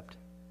concept,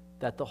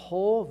 that the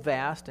whole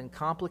vast and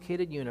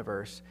complicated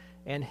universe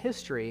and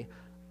history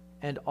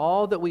and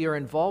all that we are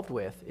involved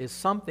with is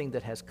something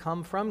that has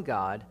come from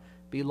God,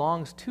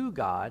 belongs to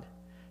God,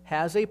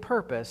 has a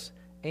purpose,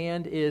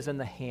 and is in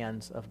the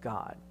hands of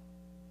God.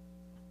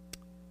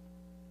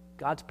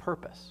 God's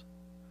purpose.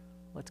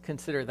 Let's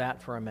consider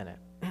that for a minute.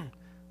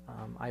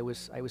 I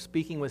was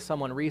speaking with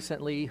someone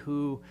recently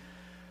who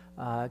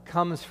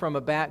comes from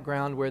a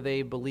background where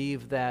they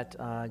believe that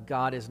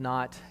God is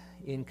not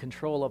in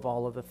control of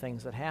all of the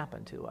things that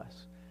happen to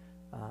us.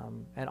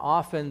 And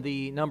often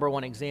the number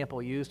one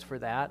example used for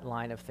that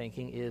line of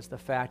thinking is the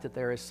fact that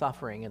there is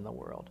suffering in the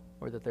world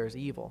or that there's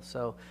evil.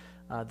 So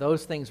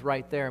those things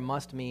right there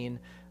must mean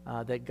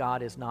that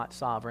God is not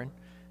sovereign,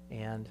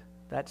 and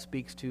that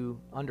speaks to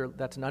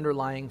that's an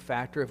underlying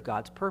factor of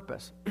God's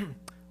purpose.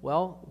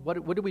 Well,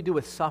 what do we do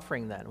with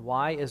suffering then?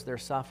 Why is there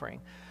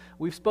suffering?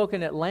 We've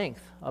spoken at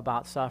length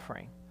about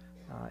suffering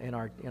in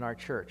our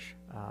church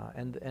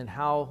and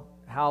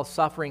how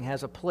suffering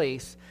has a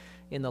place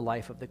in the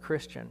life of the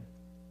Christian.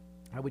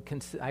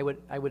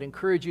 I would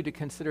encourage you to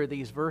consider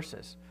these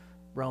verses.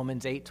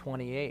 Romans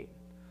 8:28,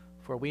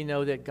 for we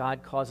know that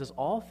God causes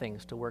all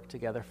things to work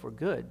together for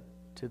good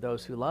to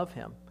those who love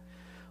him.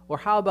 Or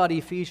how about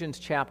Ephesians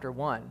chapter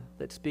 1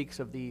 that speaks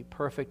of the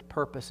perfect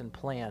purpose and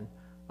plan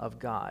of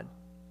God?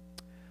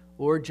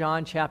 Or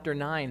John chapter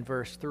 9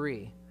 verse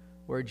 3,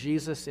 where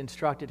Jesus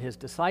instructed his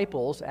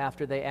disciples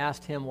after they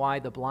asked him why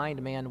the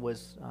blind man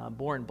was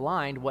born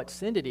blind, what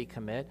sin did he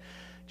commit?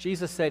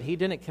 Jesus said he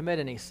didn't commit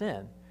any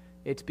sin.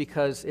 It's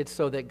because it's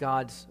so that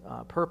God's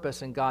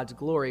purpose and God's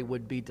glory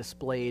would be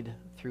displayed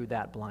through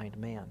that blind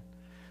man.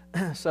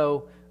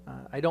 So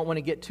I don't want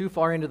to get too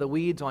far into the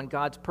weeds on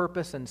God's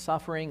purpose and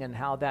suffering and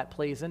how that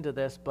plays into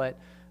this, but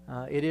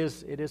it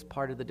is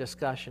part of the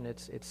discussion.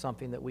 It's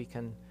something that we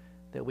can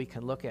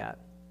look at.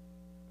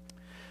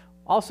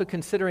 Also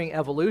considering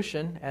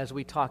evolution, as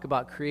we talk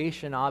about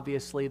creation,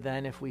 obviously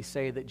then if we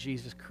say that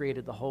Jesus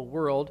created the whole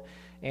world,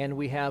 and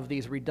we have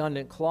these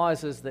redundant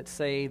clauses that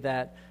say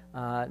that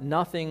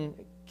nothing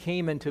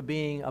came into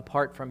being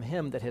apart from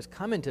him that has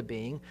come into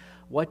being,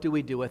 what do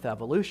we do with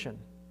evolution?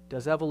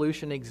 Does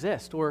evolution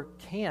exist, or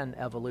can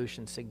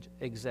evolution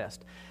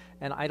exist?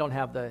 And I don't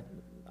have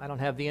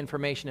the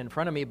information in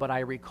front of me, but I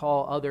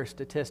recall other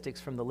statistics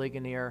from the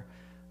Ligonier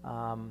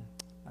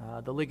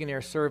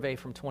survey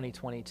from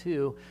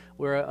 2022,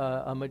 where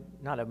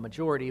not a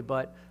majority,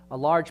 but a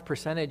large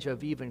percentage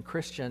of even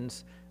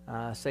Christians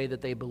say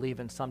that they believe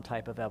in some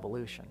type of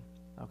evolution.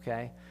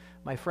 Okay,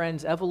 my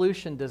friends,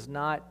 evolution is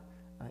not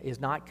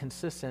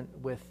consistent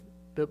with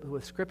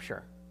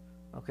Scripture.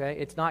 Okay,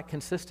 it's not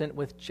consistent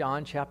with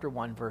John chapter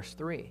 1 verse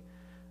 3.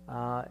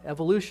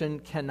 Evolution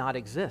cannot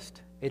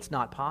exist. It's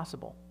not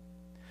possible.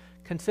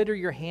 Consider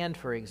your hand,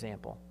 for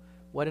example.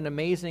 What an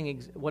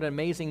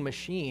amazing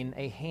machine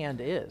a hand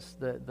is.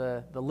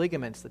 The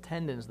ligaments, the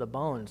tendons, the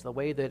bones, the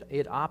way that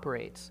it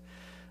operates.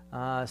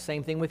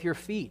 Same thing with your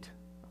feet.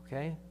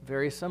 Okay,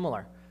 very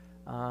similar.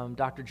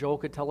 Dr. Joel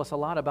could tell us a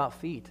lot about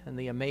feet and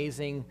the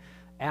amazing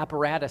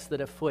apparatus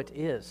that a foot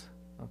is.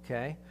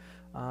 Okay,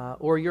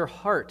 or your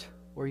heart,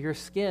 or your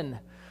skin,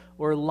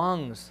 or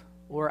lungs,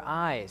 or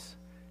eyes.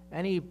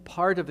 Any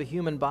part of the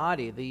human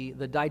body,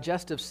 the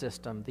digestive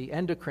system, the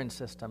endocrine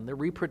system, the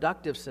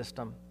reproductive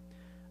system.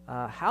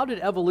 How did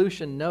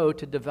evolution know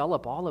to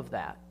develop all of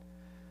that?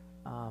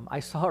 I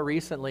saw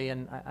recently,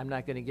 and I'm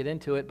not going to get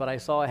into it, but I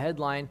saw a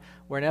headline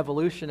where an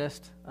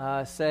evolutionist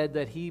said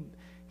that he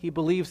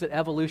believes that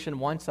evolution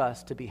wants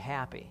us to be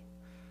happy.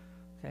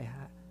 Okay,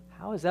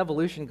 how is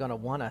evolution going to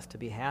want us to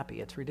be happy?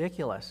 It's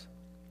ridiculous.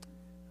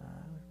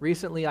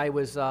 Recently, I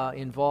was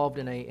involved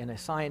in a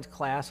science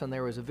class, and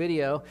there was a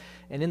video,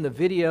 and in the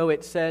video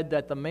it said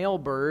that the male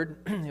bird,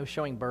 it was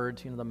showing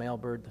birds, the male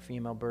bird, the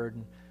female bird,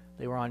 and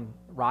they were on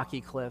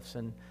rocky cliffs,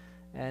 and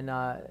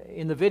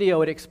in the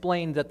video it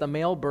explained that the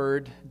male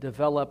bird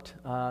developed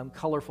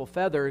colorful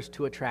feathers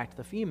to attract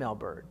the female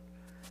bird.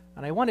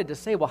 And I wanted to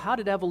say, well, how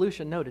did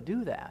evolution know to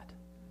do that?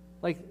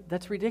 Like,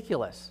 that's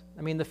ridiculous.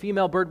 I mean, the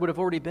female bird would have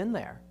already been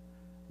there.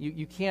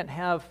 You can't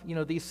have,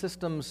 these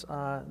systems,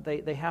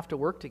 they have to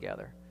work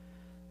together.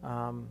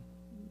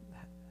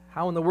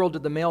 How in the world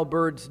did the male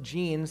bird's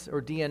genes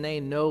or DNA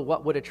know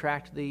what would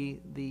attract the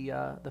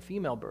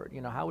female bird?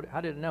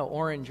 How did it know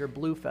orange or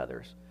blue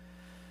feathers?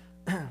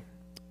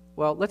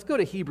 Well, let's go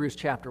to Hebrews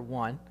chapter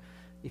 1.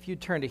 If you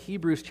turn to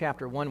Hebrews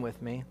chapter 1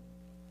 with me,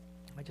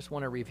 I just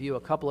want to review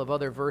a couple of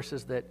other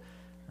verses that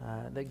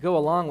go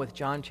along with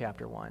John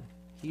chapter 1.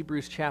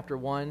 Hebrews chapter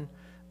 1.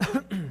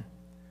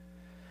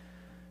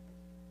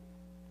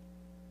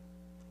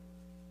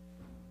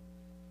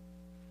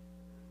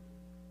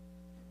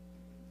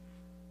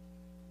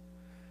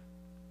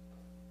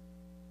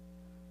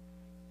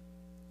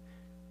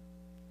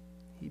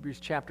 Hebrews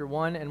chapter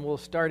 1, and we'll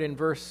start in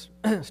verse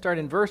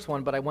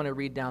 1, but I want to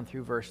read down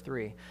through verse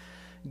 3.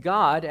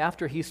 God,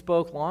 after he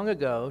spoke long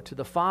ago to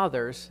the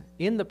fathers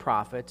in the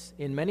prophets,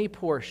 in many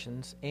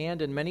portions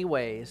and in many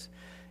ways,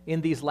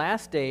 in these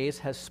last days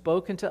has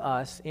spoken to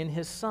us in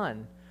his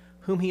Son,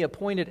 whom he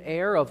appointed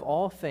heir of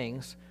all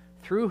things,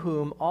 through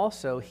whom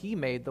also he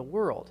made the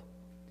world.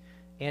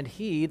 And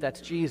he,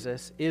 that's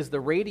Jesus, is the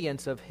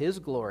radiance of his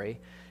glory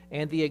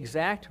and the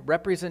exact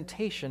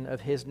representation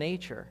of his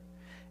nature,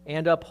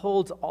 and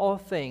upholds all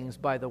things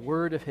by the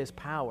word of his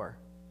power.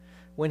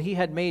 When he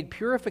had made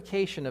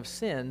purification of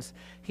sins,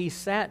 he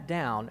sat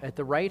down at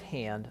the right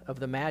hand of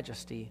the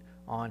Majesty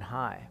on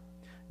high.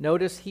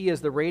 Notice he is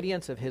the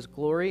radiance of his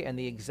glory and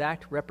the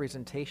exact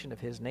representation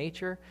of his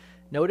nature.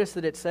 Notice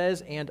that it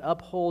says, and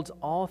upholds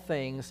all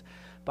things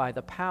by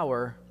the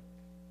power,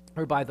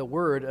 or by the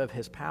word of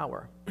his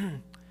power.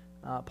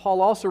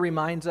 Paul also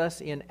reminds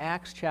us in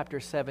Acts chapter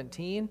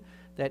 17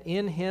 that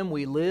in him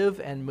we live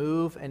and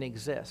move and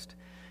exist.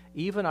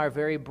 Even our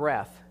very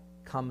breath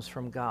comes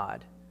from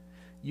God.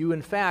 You,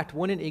 in fact,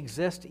 wouldn't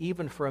exist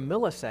even for a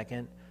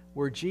millisecond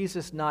were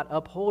Jesus not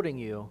upholding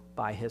you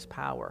by his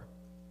power.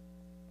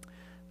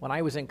 When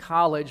I was in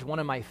college, one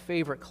of my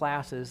favorite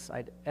classes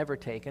I'd ever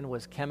taken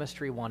was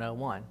Chemistry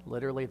 101.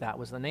 Literally, that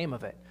was the name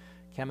of it,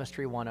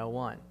 Chemistry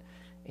 101.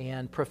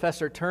 And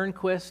Professor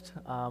Turnquist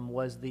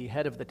was the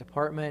head of the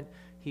department.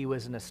 He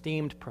was an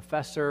esteemed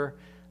professor.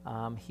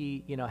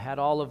 He,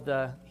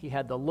 had he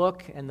had the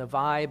look and the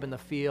vibe and the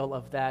feel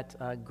of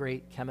that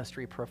great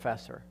chemistry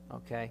professor,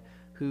 okay?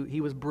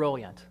 He was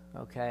brilliant,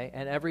 okay?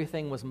 And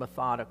everything was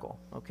methodical,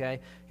 okay?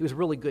 He was a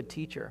really good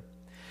teacher.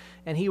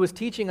 And he was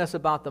teaching us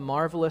about the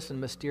marvelous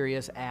and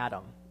mysterious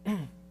atom.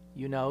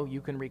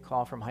 You can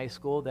recall from high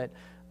school that,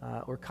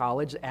 or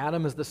college,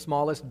 atom is the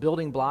smallest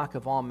building block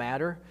of all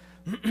matter,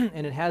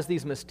 and it has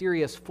these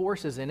mysterious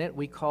forces in it.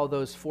 We call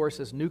those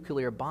forces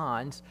nuclear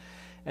bonds,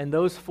 and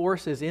those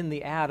forces in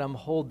the atom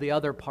hold the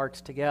other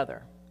parts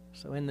together.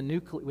 So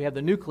we have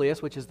the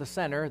nucleus, which is the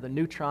center, the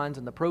neutrons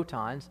and the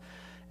protons,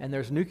 and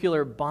there's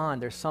nuclear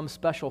bond. There's some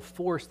special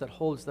force that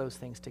holds those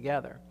things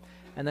together.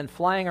 And then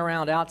flying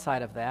around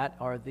outside of that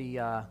are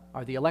the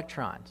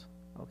electrons,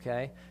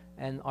 okay?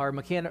 And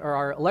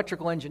our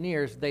electrical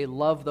engineers, they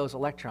love those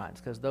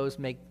electrons because those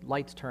make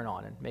lights turn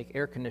on and make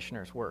air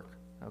conditioners work,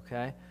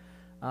 okay?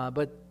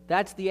 But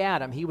that's the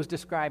atom. He was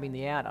describing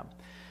the atom.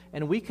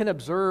 And we can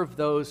observe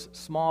those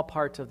small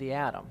parts of the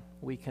atom.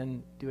 We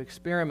can do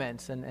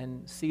experiments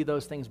and see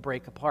those things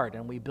break apart,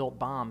 and we built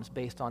bombs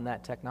based on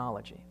that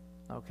technology,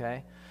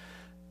 okay?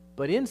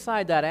 But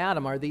inside that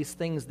atom are these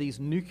things, these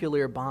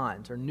nuclear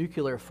bonds or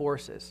nuclear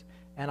forces.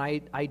 And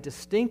I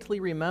distinctly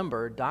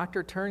remember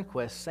Dr.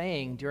 Turnquist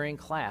saying during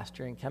class,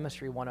 during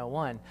Chemistry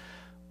 101,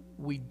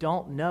 we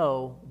don't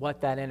know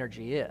what that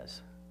energy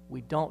is.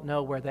 We don't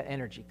know where that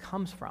energy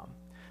comes from.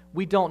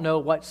 We don't know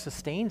what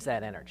sustains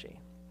that energy.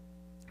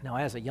 Now,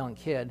 as a young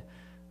kid,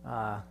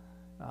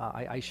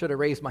 I should have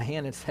raised my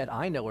hand and said,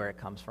 I know where it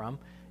comes from.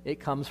 It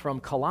comes from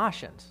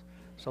Colossians.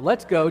 So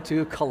let's go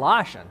to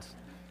Colossians,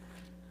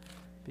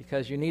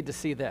 because you need to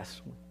see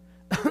this.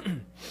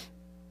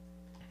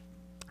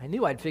 I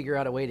knew I'd figure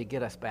out a way to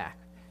get us back.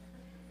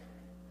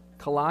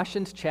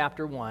 Colossians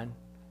chapter 1,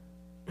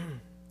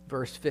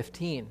 verse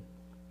 15.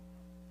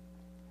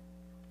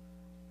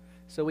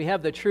 So we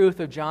have the truth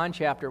of John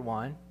chapter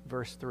 1,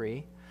 verse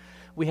 3.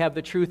 We have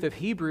the truth of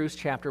Hebrews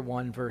chapter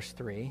 1, verse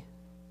 3.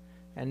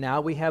 And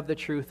now we have the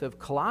truth of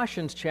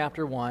Colossians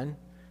chapter 1,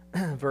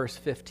 verse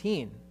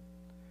 15.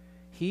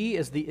 He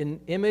is the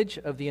image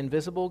of the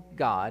invisible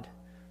God,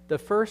 the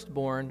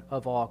firstborn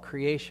of all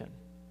creation.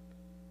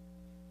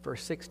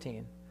 Verse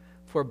 16.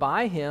 For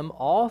by him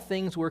all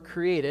things were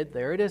created,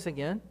 there it is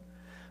again,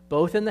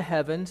 both in the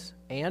heavens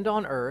and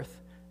on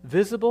earth,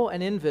 visible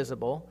and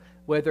invisible,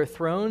 whether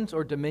thrones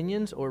or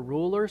dominions or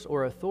rulers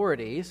or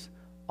authorities,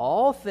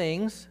 all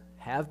things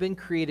have been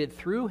created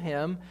through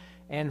him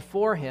and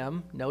for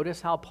him.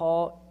 Notice how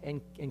Paul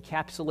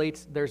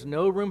encapsulates, there's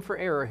no room for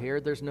error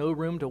here. There's no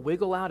room to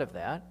wiggle out of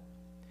that.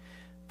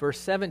 Verse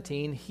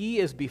 17, he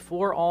is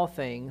before all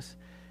things,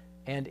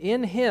 and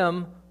in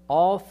him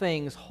all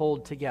things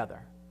hold together.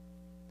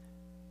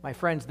 My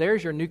friends,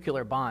 there's your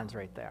nuclear bonds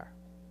right there,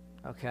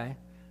 okay?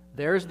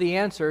 There's the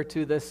answer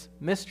to this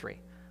mystery.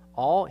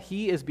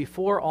 He is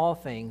before all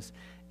things,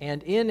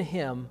 and in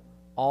him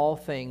all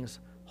things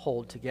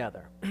hold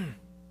together.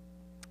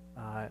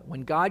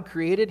 When God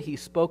created, he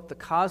spoke the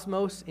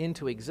cosmos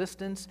into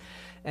existence,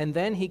 and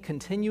then he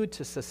continued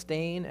to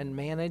sustain and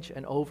manage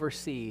and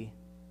oversee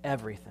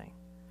everything.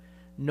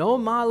 No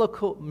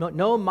molecule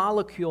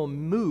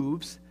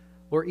moves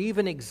or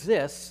even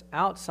exists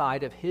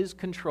outside of his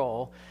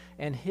control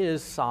and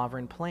his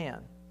sovereign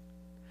plan.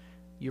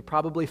 You're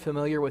probably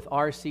familiar with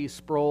R.C.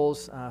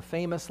 Sproul's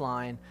famous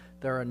line,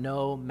 there are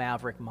no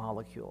maverick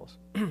molecules.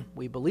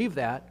 We believe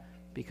that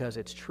because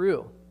it's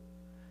true.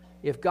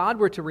 If God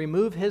were to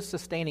remove his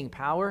sustaining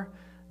power,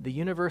 the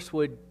universe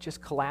would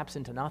just collapse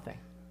into nothing.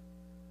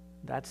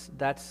 That's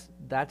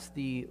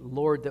the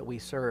Lord that we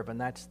serve, and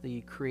that's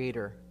the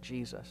Creator,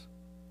 Jesus.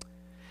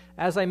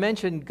 As I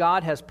mentioned,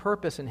 God has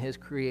purpose in his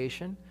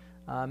creation.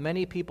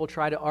 Many people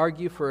try to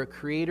argue for a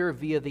creator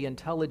via the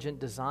intelligent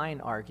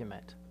design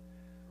argument.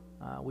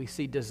 We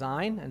see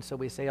design, and so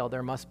we say, oh,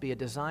 there must be a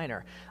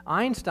designer.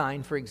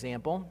 Einstein, for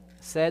example,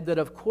 said that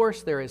of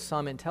course there is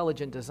some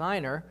intelligent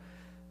designer,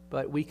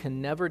 but we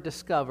can never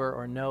discover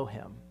or know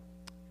him.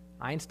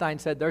 Einstein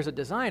said there's a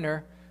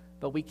designer,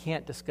 but we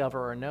can't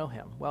discover or know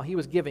him. Well, he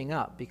was giving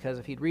up, because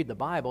if he'd read the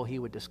Bible, he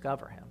would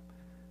discover him.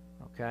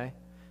 Okay?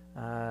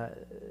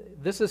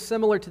 This is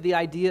similar to the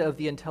idea of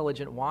the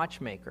intelligent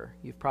watchmaker.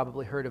 You've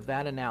probably heard of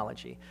that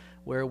analogy,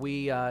 where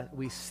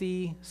we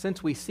see,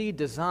 since we see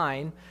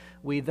design,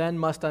 we then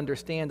must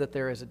understand that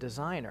there is a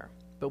designer.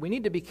 But we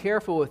need to be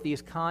careful with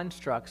these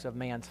constructs of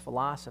man's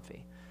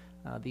philosophy.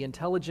 The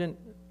intelligent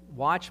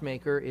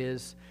watchmaker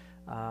is,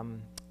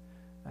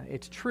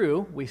 it's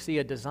true, we see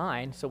a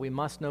design, so we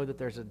must know that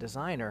there's a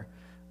designer,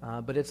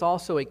 but it's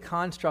also a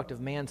construct of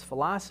man's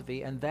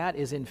philosophy, and that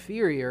is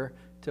inferior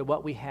to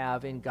what we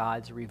have in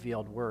God's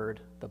revealed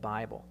word, the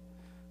Bible.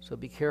 So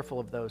be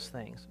careful of those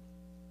things.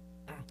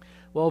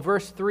 Well,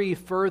 verse 3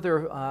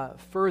 further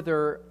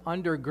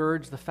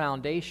undergirds the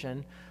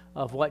foundation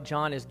of what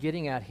John is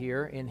getting at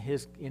here in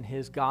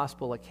his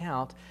gospel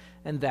account,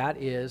 and that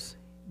is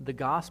the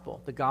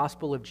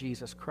gospel of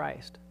Jesus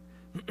Christ.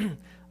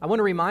 I want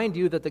to remind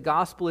you that the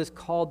gospel is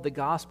called the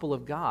gospel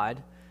of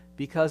God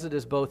because it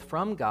is both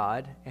from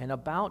God and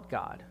about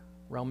God.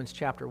 Romans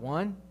chapter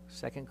 1,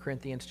 2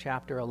 Corinthians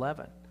chapter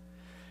 11.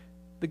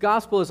 The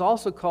gospel is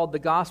also called the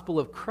gospel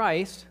of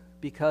Christ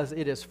because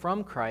it is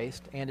from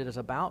Christ and it is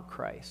about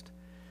Christ.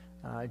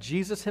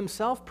 Jesus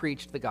himself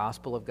preached the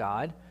gospel of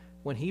God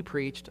when he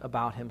preached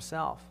about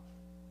himself.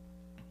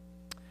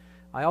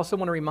 I also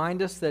want to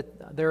remind us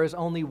that there is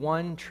only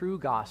one true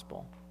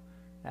gospel.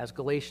 As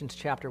Galatians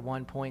chapter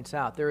 1 points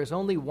out, there is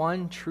only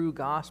one true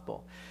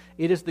gospel.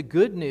 It is the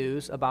good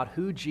news about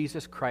who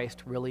Jesus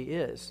Christ really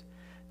is,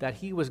 that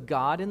he was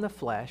God in the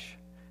flesh,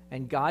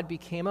 and God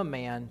became a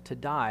man to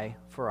die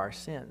for our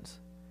sins.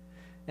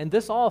 And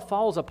this all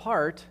falls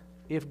apart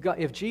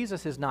if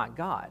Jesus is not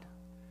God.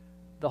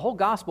 The whole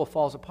gospel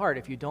falls apart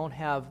if you don't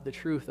have the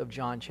truth of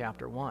John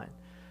chapter 1.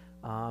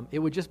 It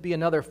would just be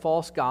another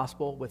false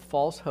gospel with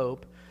false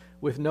hope,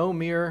 with no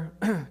mere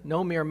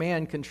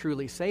man can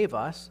truly save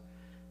us,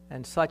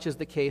 and such is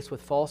the case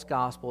with false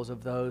gospels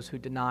of those who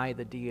deny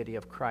the deity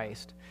of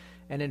Christ.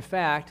 And in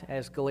fact,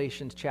 as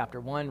Galatians chapter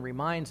 1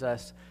 reminds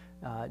us,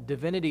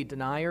 divinity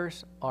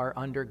deniers are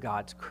under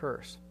God's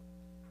curse.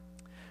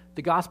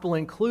 The gospel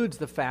includes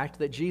the fact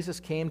that Jesus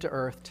came to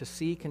earth to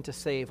seek and to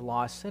save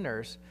lost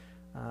sinners,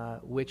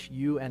 which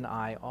you and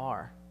I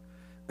are.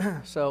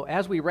 So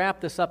as we wrap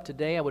this up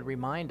today, I would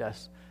remind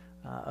us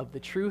of the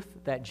truth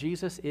that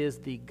Jesus is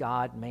the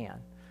God-man.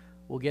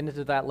 We'll get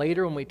into that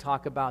later when we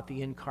talk about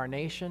the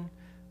incarnation,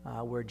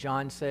 where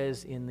John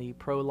says in the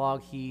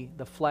prologue, he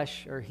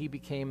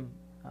became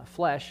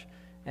flesh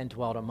and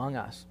dwelt among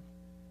us.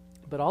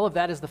 But all of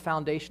that is the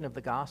foundation of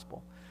the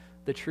gospel,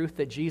 the truth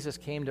that Jesus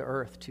came to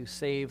earth to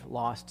save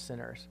lost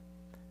sinners.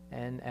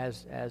 And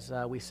as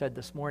we said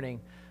this morning,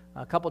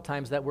 a couple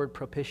times that word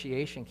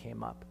propitiation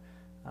came up.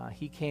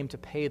 He came to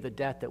pay the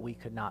debt that we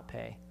could not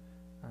pay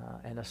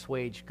and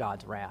assuage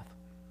God's wrath.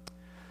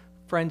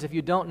 Friends, if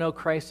you don't know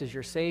Christ as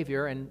your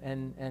Savior,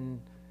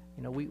 and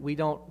we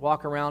don't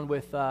walk around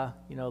with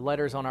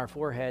letters on our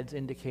foreheads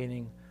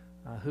indicating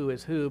who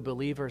is who,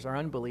 believers or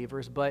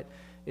unbelievers, but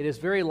it is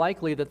very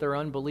likely that there are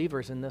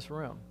unbelievers in this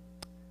room.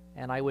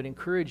 And I would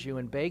encourage you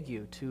and beg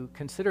you to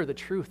consider the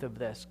truth of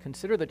this.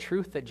 Consider the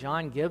truth that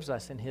John gives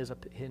us in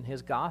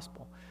his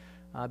gospel.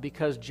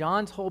 Because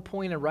John's whole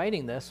point in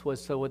writing this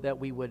was so that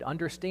we would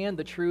understand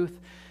the truth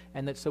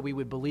and that so we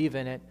would believe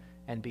in it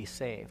and be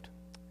saved.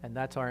 And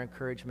that's our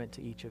encouragement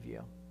to each of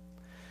you.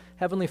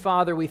 Heavenly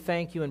Father, we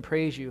thank you and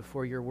praise you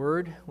for your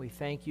word. We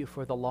thank you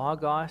for the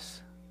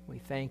Logos. We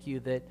thank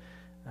you that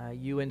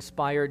you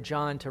inspired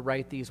John to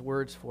write these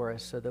words for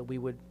us so that we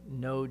would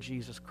know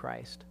Jesus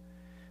Christ.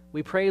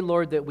 We pray,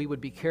 Lord, that we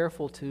would be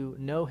careful to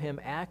know him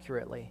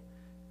accurately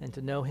and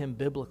to know him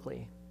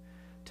biblically,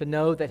 to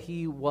know that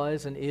he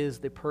was and is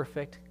the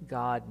perfect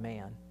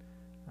God-man.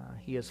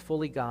 He is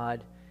fully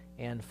God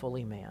and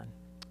fully man.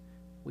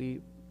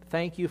 We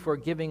thank you for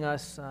giving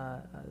us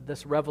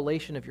this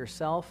revelation of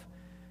yourself,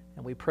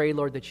 and we pray,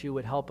 Lord, that you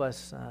would help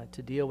us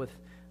to deal with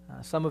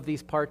some of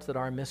these parts that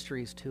are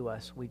mysteries to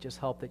us. We just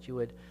hope that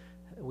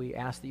we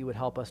ask that you would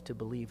help us to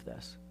believe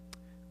this.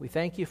 We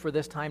thank you for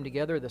this time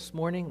together this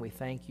morning. We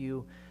thank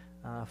you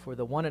for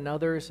the one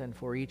another's and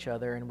for each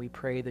other, and we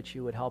pray that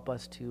you would help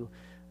us to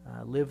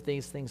live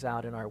these things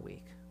out in our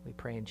week. We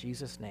pray in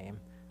Jesus' name.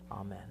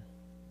 Amen.